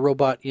the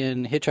robot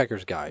in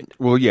Hitchhiker's Guide.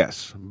 Well,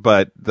 yes,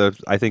 but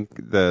I think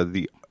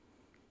the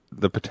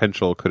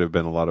potential could have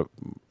been a lot of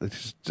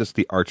just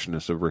the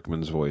archness of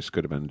Rickman's voice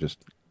could have been just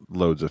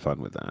loads of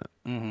fun with that.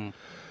 Mm-hmm.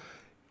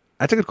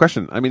 That's a good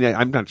question. I mean,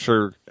 I'm not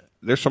sure.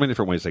 There's so many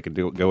different ways they can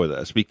go with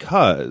this,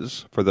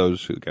 because for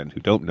those who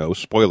don't know,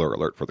 spoiler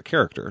alert for the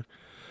character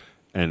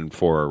and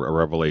for a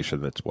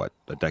revelation that's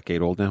a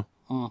decade old now,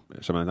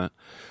 something like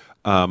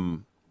that.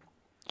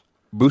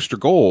 Booster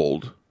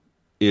Gold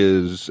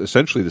is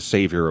essentially the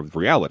savior of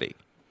reality.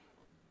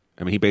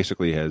 I mean,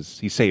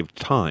 he saved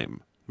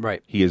time.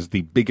 Right. He is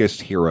the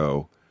biggest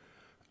hero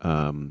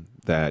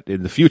that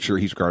in the future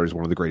he's regarded as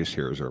one of the greatest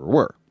heroes there ever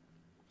were.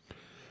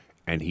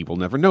 And he will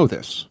never know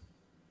this,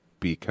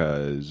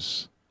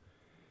 because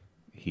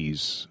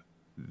he's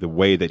the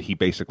way that he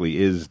basically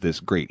is this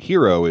great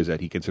hero is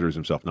that he considers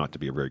himself not to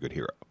be a very good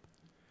hero.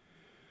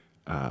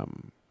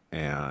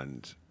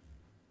 And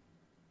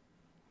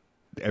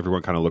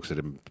everyone kind of looks at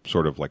him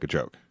sort of like a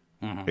joke.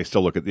 Mm-hmm. They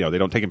still look at, they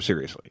don't take him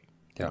seriously.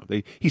 Yeah.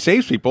 He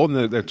saves people,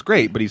 and that's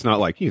great, but he's not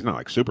like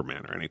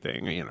Superman or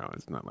anything.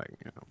 It's not like,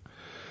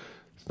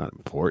 it's not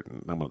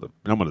important. Not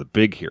one of the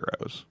big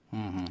heroes.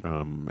 Mm-hmm.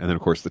 And then,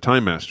 of course, the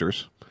Time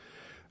Masters,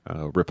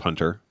 Rip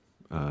Hunter,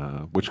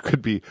 which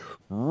could be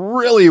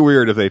really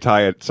weird if they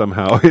tie it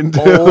somehow into.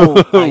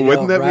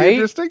 Wouldn't that be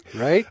interesting?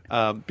 Right.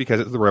 Because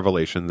it's the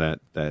revelation that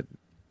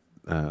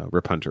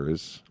Rip Hunter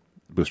is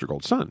Booster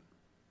Gold's son.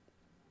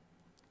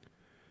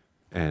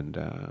 And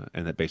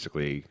that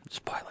basically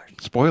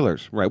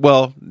spoilers, right?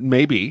 Well,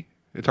 maybe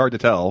it's hard to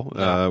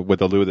tell with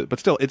the Lou, but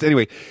still,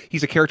 anyway.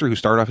 He's a character who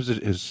started off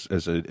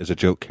as a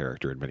joke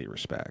character in many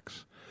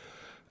respects,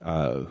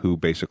 who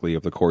basically,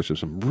 over the course of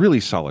some really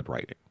solid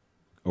writing,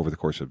 over the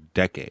course of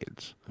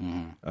decades,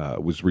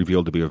 was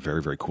revealed to be a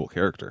very, very cool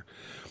character.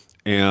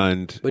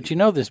 But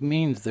this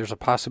means there's a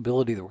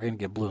possibility that we're going to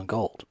get Blue and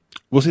Gold.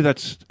 Well, see,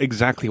 that's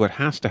exactly what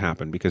has to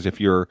happen, because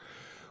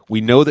we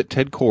know that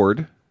Ted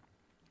Kord.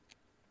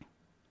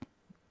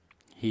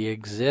 He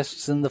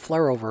exists in the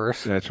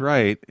Flareverse. That's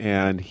right,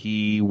 and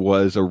he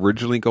was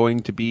originally going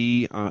to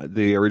be.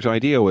 The original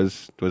idea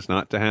was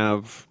not to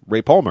have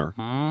Ray Palmer.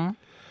 Mm-hmm.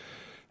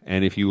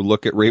 And if you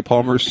look at Ray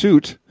Palmer's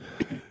suit,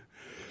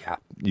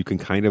 you can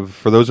kind of,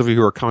 for those of you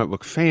who are comic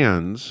book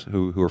fans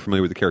who are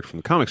familiar with the character from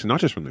the comics and not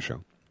just from the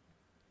show,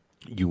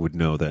 you would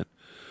know that,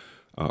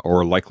 or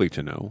are likely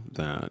to know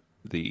that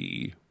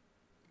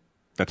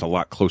that's a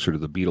lot closer to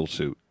the Beetle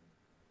suit.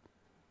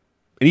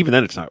 And even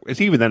then, it's not.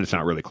 It's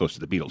not really close to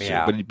the Beatles.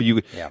 Yeah. But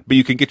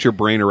you can get your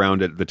brain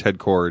around it. The Ted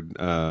Kord,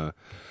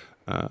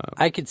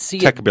 I could see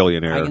tech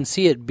billionaire. I can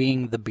see it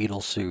being the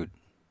Beatles suit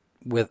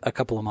with a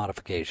couple of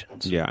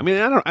modifications. Yeah, I mean,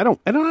 I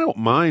don't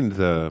mind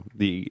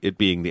it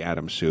being the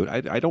Atom suit.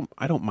 I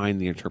don't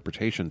mind the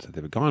interpretations that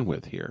they've gone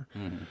with here.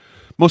 Mm-hmm.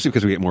 Mostly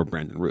because we get more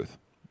Brandon Routh.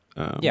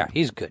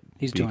 He's good.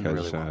 He's doing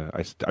really well.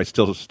 I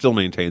still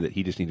maintain that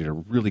he just needed a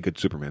really good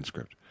Superman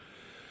script,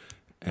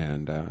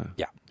 and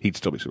he'd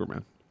still be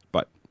Superman.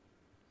 But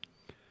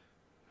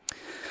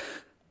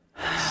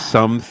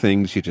some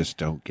things you just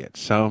don't get.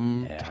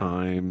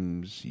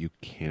 Sometimes you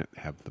can't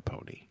have the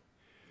pony.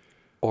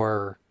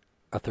 Or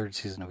a third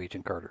season of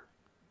Agent Carter.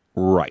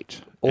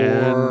 Right.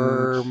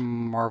 Or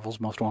Marvel's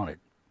Most Wanted.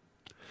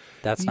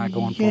 That's not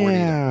going forward either.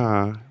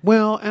 Yeah.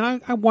 Well,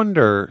 and I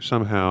wonder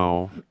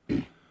somehow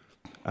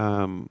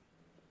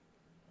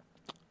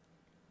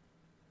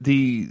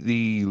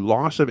the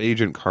loss of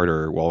Agent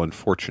Carter, while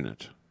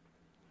unfortunate,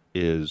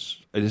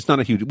 it's not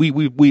a huge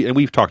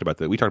we've talked about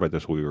that. We talked about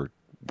this when we were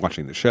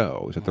watching the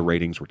show, is that the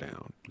ratings were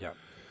down. Yeah.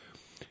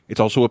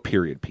 It's also a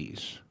period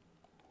piece.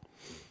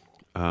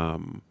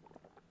 And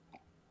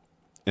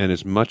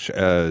as much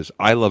as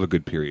I love a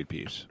good period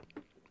piece,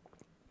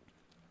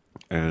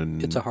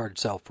 and it's a hard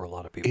sell for a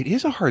lot of people. It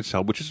is a hard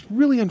sell, which is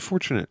really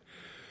unfortunate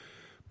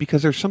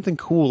because there's something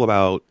cool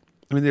about.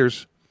 I mean,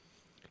 there's,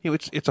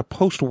 it's a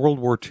post World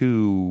War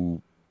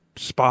II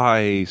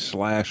spy /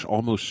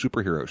 almost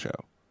superhero show.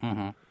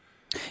 Mm-hmm.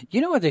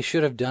 You know what they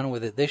should have done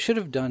with it? They should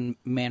have done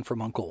Man from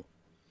U.N.C.L.E.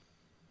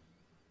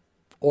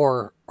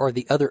 or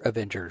the other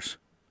Avengers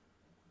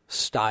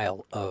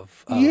style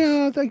of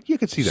you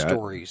could see that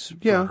stories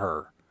for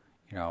her.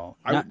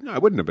 I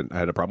wouldn't have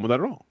had a problem with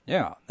that at all.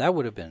 Yeah, that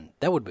would have been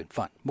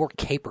fun. More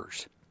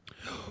capers.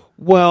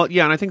 Well,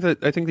 yeah, and I think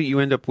that you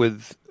end up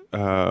with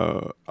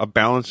a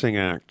balancing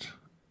act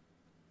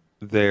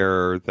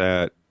there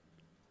that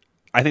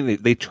I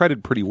think they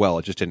treaded pretty well.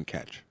 It just didn't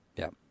catch.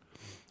 Yeah,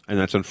 and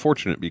that's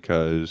unfortunate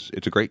because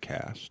it's a great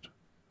cast,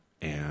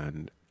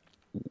 and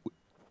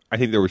I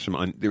think there was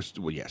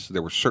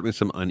there was certainly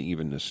some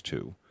unevenness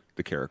to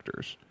the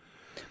characters.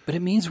 But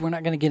it means we're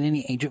not going to get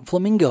any Agent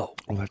Flamingo.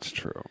 Well, that's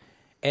true.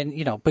 And,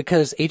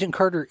 because Agent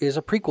Carter is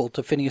a prequel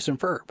to Phineas and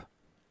Ferb.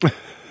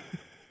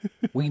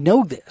 We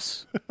know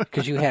this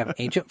because you have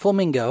Agent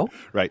Flamingo.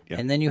 Right, yeah.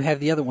 And then you have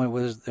the other one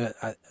was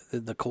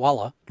the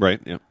koala. Right,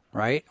 yeah.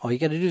 Right? All you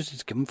got to do is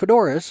just give him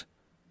fedoras.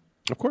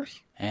 Of course.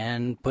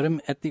 And put him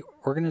at the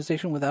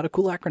organization without a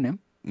cool acronym.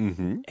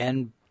 Mm-hmm.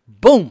 And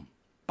boom,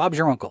 Bob's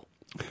your uncle.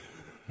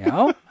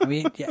 I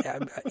mean,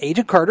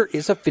 Agent Carter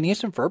is a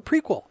Phineas and Ferb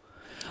prequel.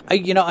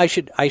 I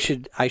should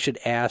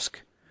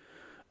ask.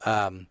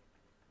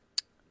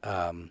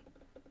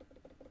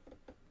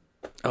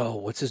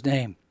 What's his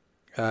name?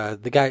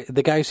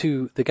 The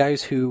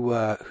guys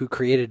who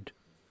created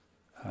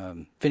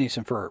Phineas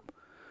and Ferb.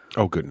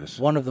 Oh goodness!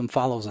 One of them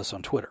follows us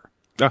on Twitter.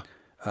 Yeah.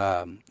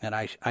 And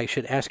I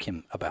should ask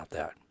him about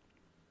that.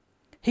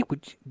 Hey,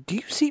 do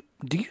you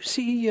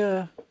see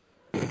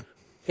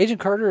Agent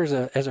Carter as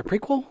a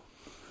prequel?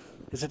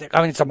 Is it?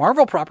 I mean, it's a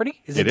Marvel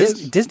property. Is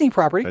it Disney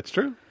property? That's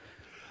true.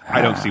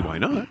 I don't see why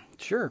not.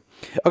 Sure.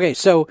 Okay,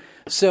 so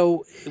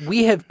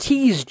we have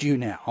teased you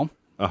now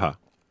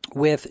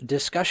with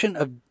discussion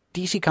of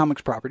DC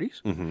Comics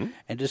properties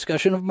and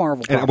discussion of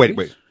Marvel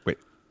properties. Wait.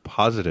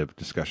 Positive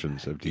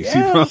discussions of DC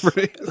Yes.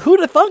 properties.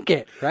 Who'd have thunk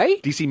it,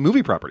 right? DC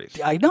movie properties.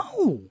 I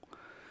know.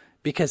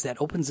 Because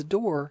that opens the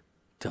door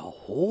to a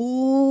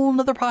whole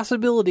other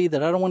possibility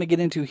that I don't want to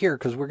get into here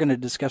because we're going to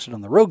discuss it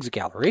on the Rogues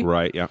Gallery.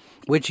 Right, yeah.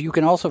 Which you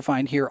can also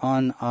find here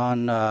on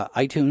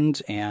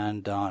iTunes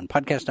and on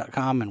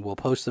podcast.com, and we'll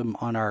post them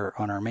on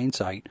our main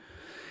site.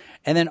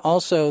 And then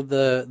also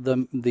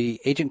the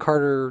Agent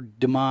Carter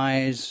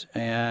demise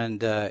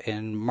and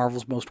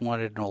Marvel's Most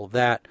Wanted and all of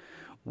that,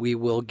 we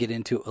will get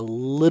into a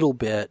little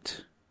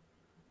bit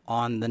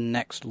on the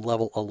next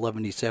level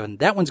 1177.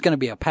 That one's going to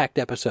be a packed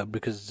episode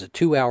because it's a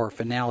 2-hour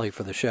finale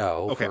for the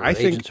show. Okay, for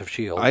Agents of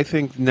S.H.I.E.L.D. I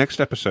think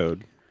next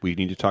episode we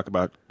need to talk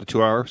about the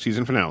 2-hour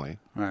season finale.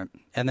 All right,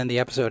 and then the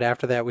episode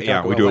after that we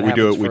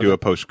do a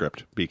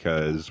postscript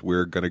because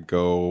we're going to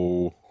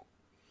go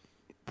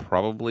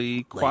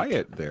probably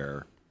quiet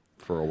there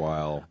for a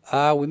while.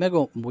 We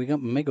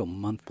may go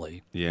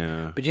monthly.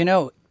 Yeah, but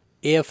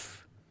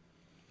if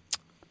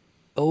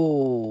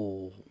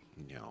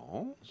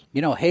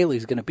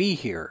Haley's going to be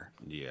here.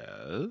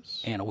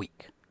 Yes. In a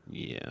week.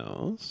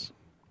 Yes.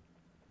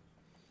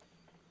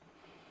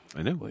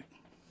 I know.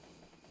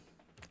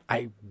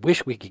 I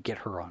wish we could get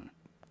her on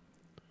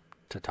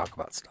to talk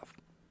about stuff.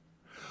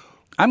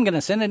 I'm going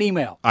to send an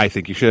email. I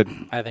think you should.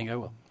 I think I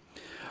will.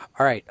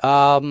 All right.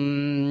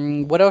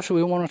 What else do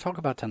we want to talk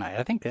about tonight?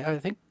 I think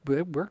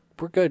we're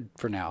good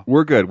for now.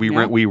 We're good.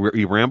 We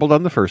rambled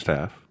on the first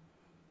half.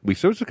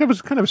 So it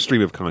was kind of a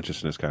stream of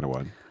consciousness kind of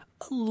one.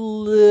 A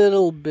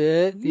little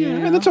bit, yeah.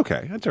 And that's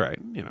okay. That's all right.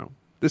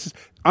 This is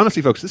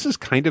honestly, folks. This is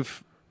kind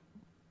of,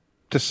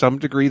 to some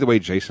degree, the way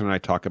Jason and I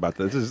talk about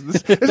this.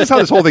 This is how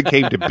this whole thing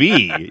came to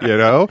be.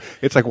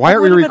 It's like, why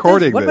aren't we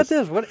recording this? What about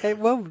this?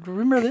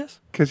 Remember this?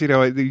 Because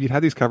you'd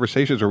have these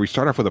conversations where we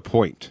start off with a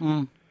point,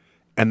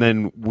 and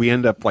then we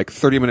end up like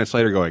 30 minutes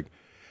later going.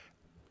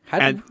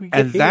 And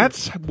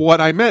that's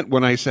what I meant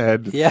when I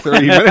said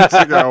 30 minutes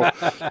ago,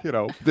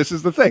 this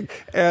is the thing.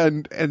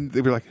 And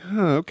they were like,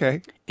 oh,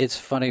 okay. It's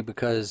funny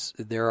because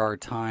there are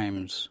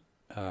times,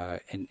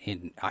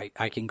 and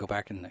I can go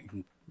back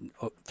and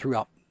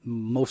throughout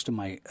most of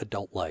my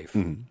adult life,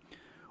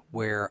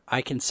 where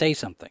I can say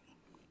something,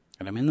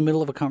 and I'm in the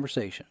middle of a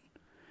conversation,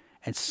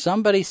 and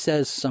somebody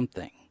says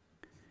something,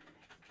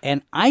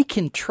 and I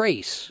can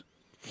trace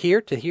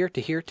here to here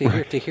to here to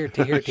here to here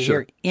to here to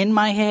here in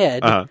my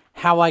head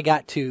how I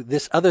got to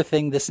this other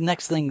thing, this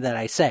next thing that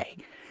I say.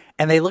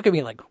 And they look at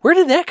me like, where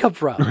did that come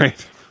from?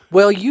 Right.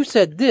 Well, you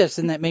said this,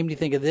 and that made me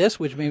think of this,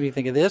 which made me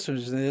think of this, which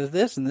is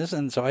this, and this,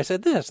 and so I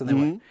said this. And they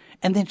went,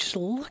 and then just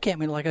look at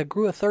me like I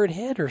grew a third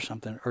head or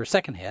something, or a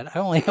second head. I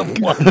only have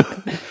one.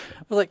 I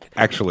was like,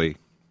 actually,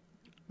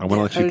 I want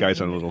to let you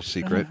guys on a little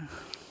secret.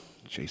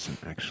 Jason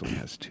actually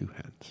has 2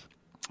 heads.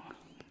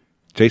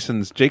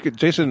 Jason.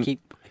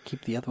 I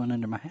keep the other one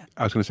under my hat.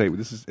 I was going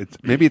to say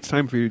maybe it's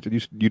time for you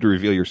to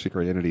reveal your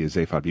secret identity as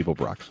Zaphod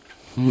Beeblebrox.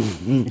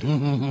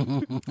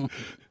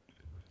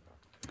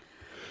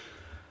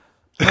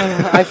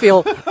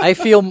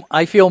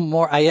 I feel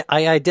more. I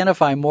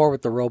identify more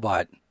with the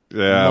robot.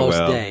 Most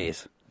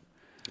days.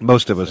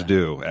 Most of us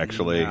do,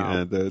 actually.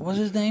 What's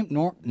his name?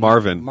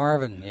 Marvin.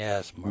 Marvin.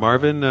 Yes.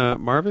 Marvin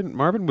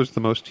was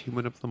the most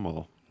human of them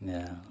all.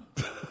 Yeah.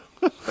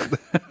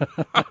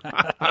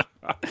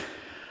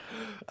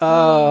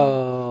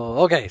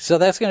 Oh, okay. So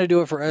that's going to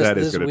do it for us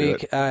this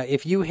week.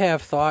 If you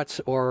have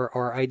thoughts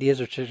or ideas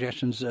or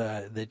suggestions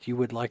that you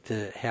would like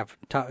to have,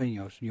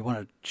 you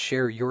want to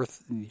share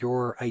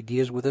your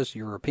ideas with us,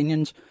 your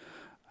opinions,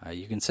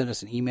 you can send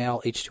us an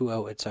email,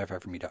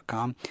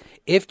 h2o@sci-fi4me.com.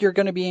 If you're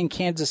going to be in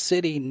Kansas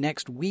City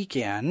next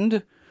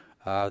weekend,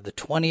 the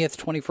 20th,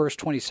 21st,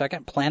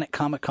 22nd, Planet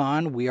Comic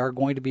Con, we are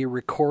going to be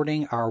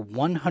recording our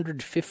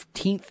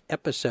 115th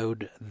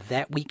episode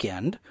that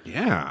weekend.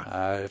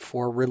 Yeah.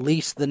 For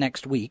release the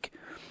next week.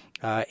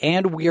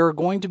 And we are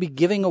going to be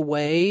giving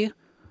away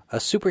a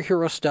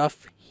Superhero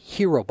Stuff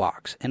Hero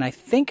Box. And I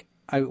think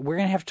we're going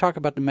to have to talk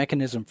about the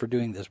mechanism for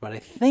doing this, but I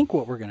think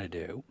what we're going to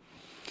do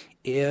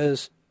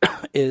is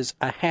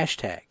a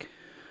hashtag,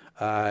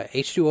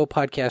 H2O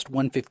Podcast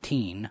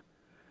 115.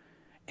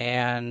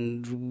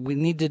 And we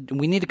need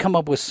to come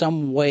up with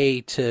some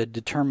way to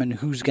determine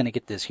who's going to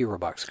get this hero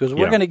box, because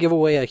we're going to give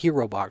away a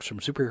hero box from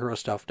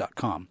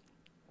superherostuff.com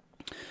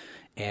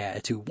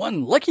to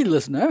one lucky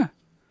listener.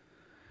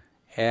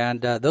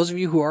 And those of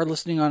you who are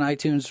listening on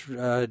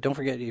iTunes, don't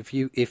forget, if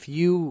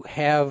you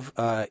have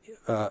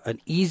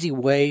an easy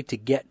way to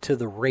get to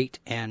the rate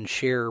and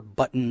share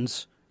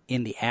buttons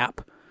in the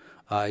app,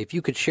 if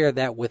you could share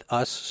that with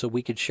us so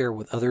we could share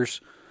with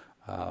others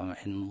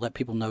and let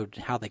people know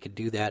how they could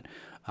do that.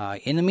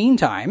 In the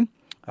meantime,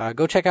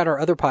 go check out our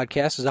other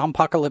podcasts.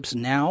 Zompocalypse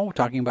Now,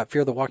 talking about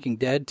Fear the Walking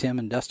Dead, Tim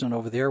and Dustin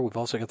over there. We've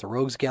also got the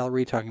Rogues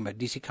Gallery, talking about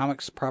DC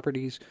Comics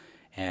properties,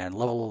 and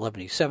Level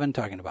 1187,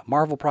 talking about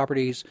Marvel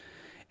properties.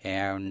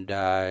 And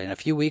in a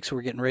few weeks,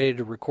 we're getting ready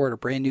to record a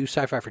brand new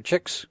Sci-Fi for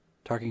Chicks,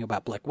 talking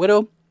about Black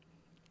Widow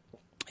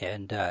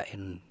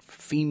and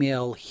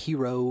female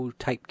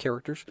hero-type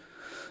characters.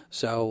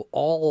 So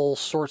all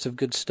sorts of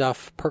good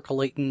stuff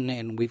percolating,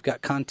 and we've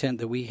got content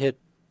that we hit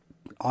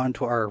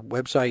onto our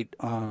website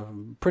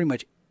pretty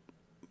much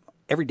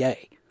every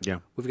day. Yeah.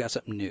 We've got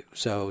something new.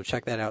 So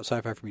check that out,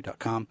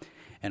 sci-fi4me.com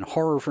and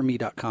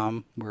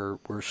horrorforme.com.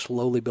 We're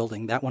slowly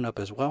building that one up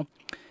as well.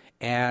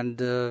 And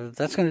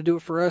that's going to do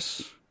it for us.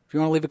 If you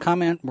want to leave a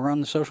comment, we're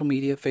on the social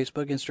media,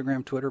 Facebook,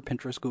 Instagram, Twitter,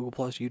 Pinterest, Google+,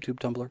 YouTube,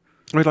 Tumblr.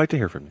 We'd like to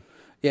hear from you.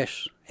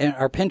 Yes. And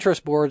our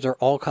Pinterest boards are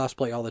all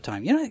cosplay all the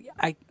time. You know,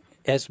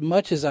 as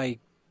much as I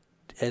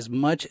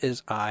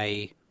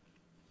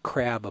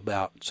crab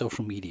about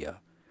social media,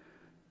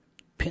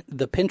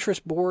 the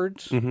Pinterest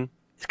boards,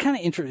 it's kind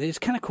of interesting. It's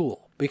kind of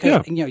cool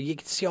because you know, you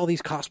can see all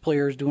these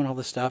cosplayers doing all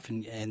this stuff,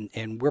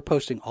 and we're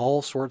posting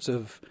all sorts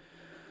of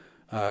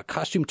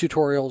costume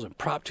tutorials and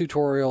prop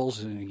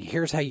tutorials, and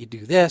here's how you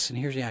do this, and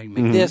here's how you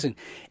make this, and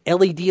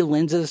LED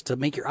lenses to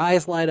make your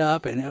eyes light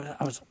up. And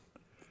I was,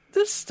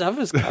 this stuff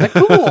is kind of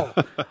cool.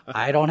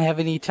 I don't have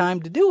any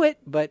time to do it,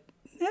 but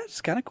yeah,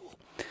 it's kind of cool.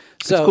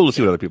 So, it's cool to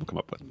see what other people come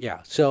up with.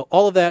 Yeah. So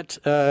all of that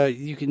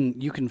you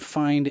can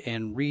find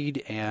and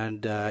read,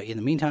 and in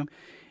the meantime,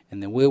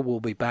 and then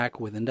we'll be back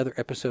with another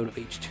episode of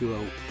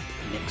H2O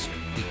next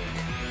week.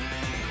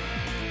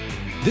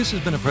 This has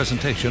been a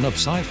presentation of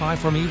Sci-Fi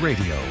for Me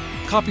Radio.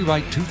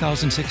 Copyright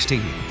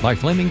 2016 by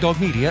Flaming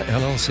Dog Media,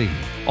 LLC.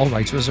 All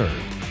rights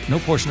reserved. No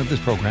portion of this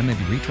program may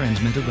be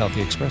retransmitted without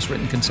the express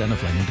written consent of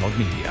Flaming Dog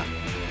Media.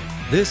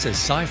 This is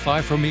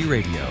Sci-Fi for Me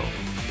Radio.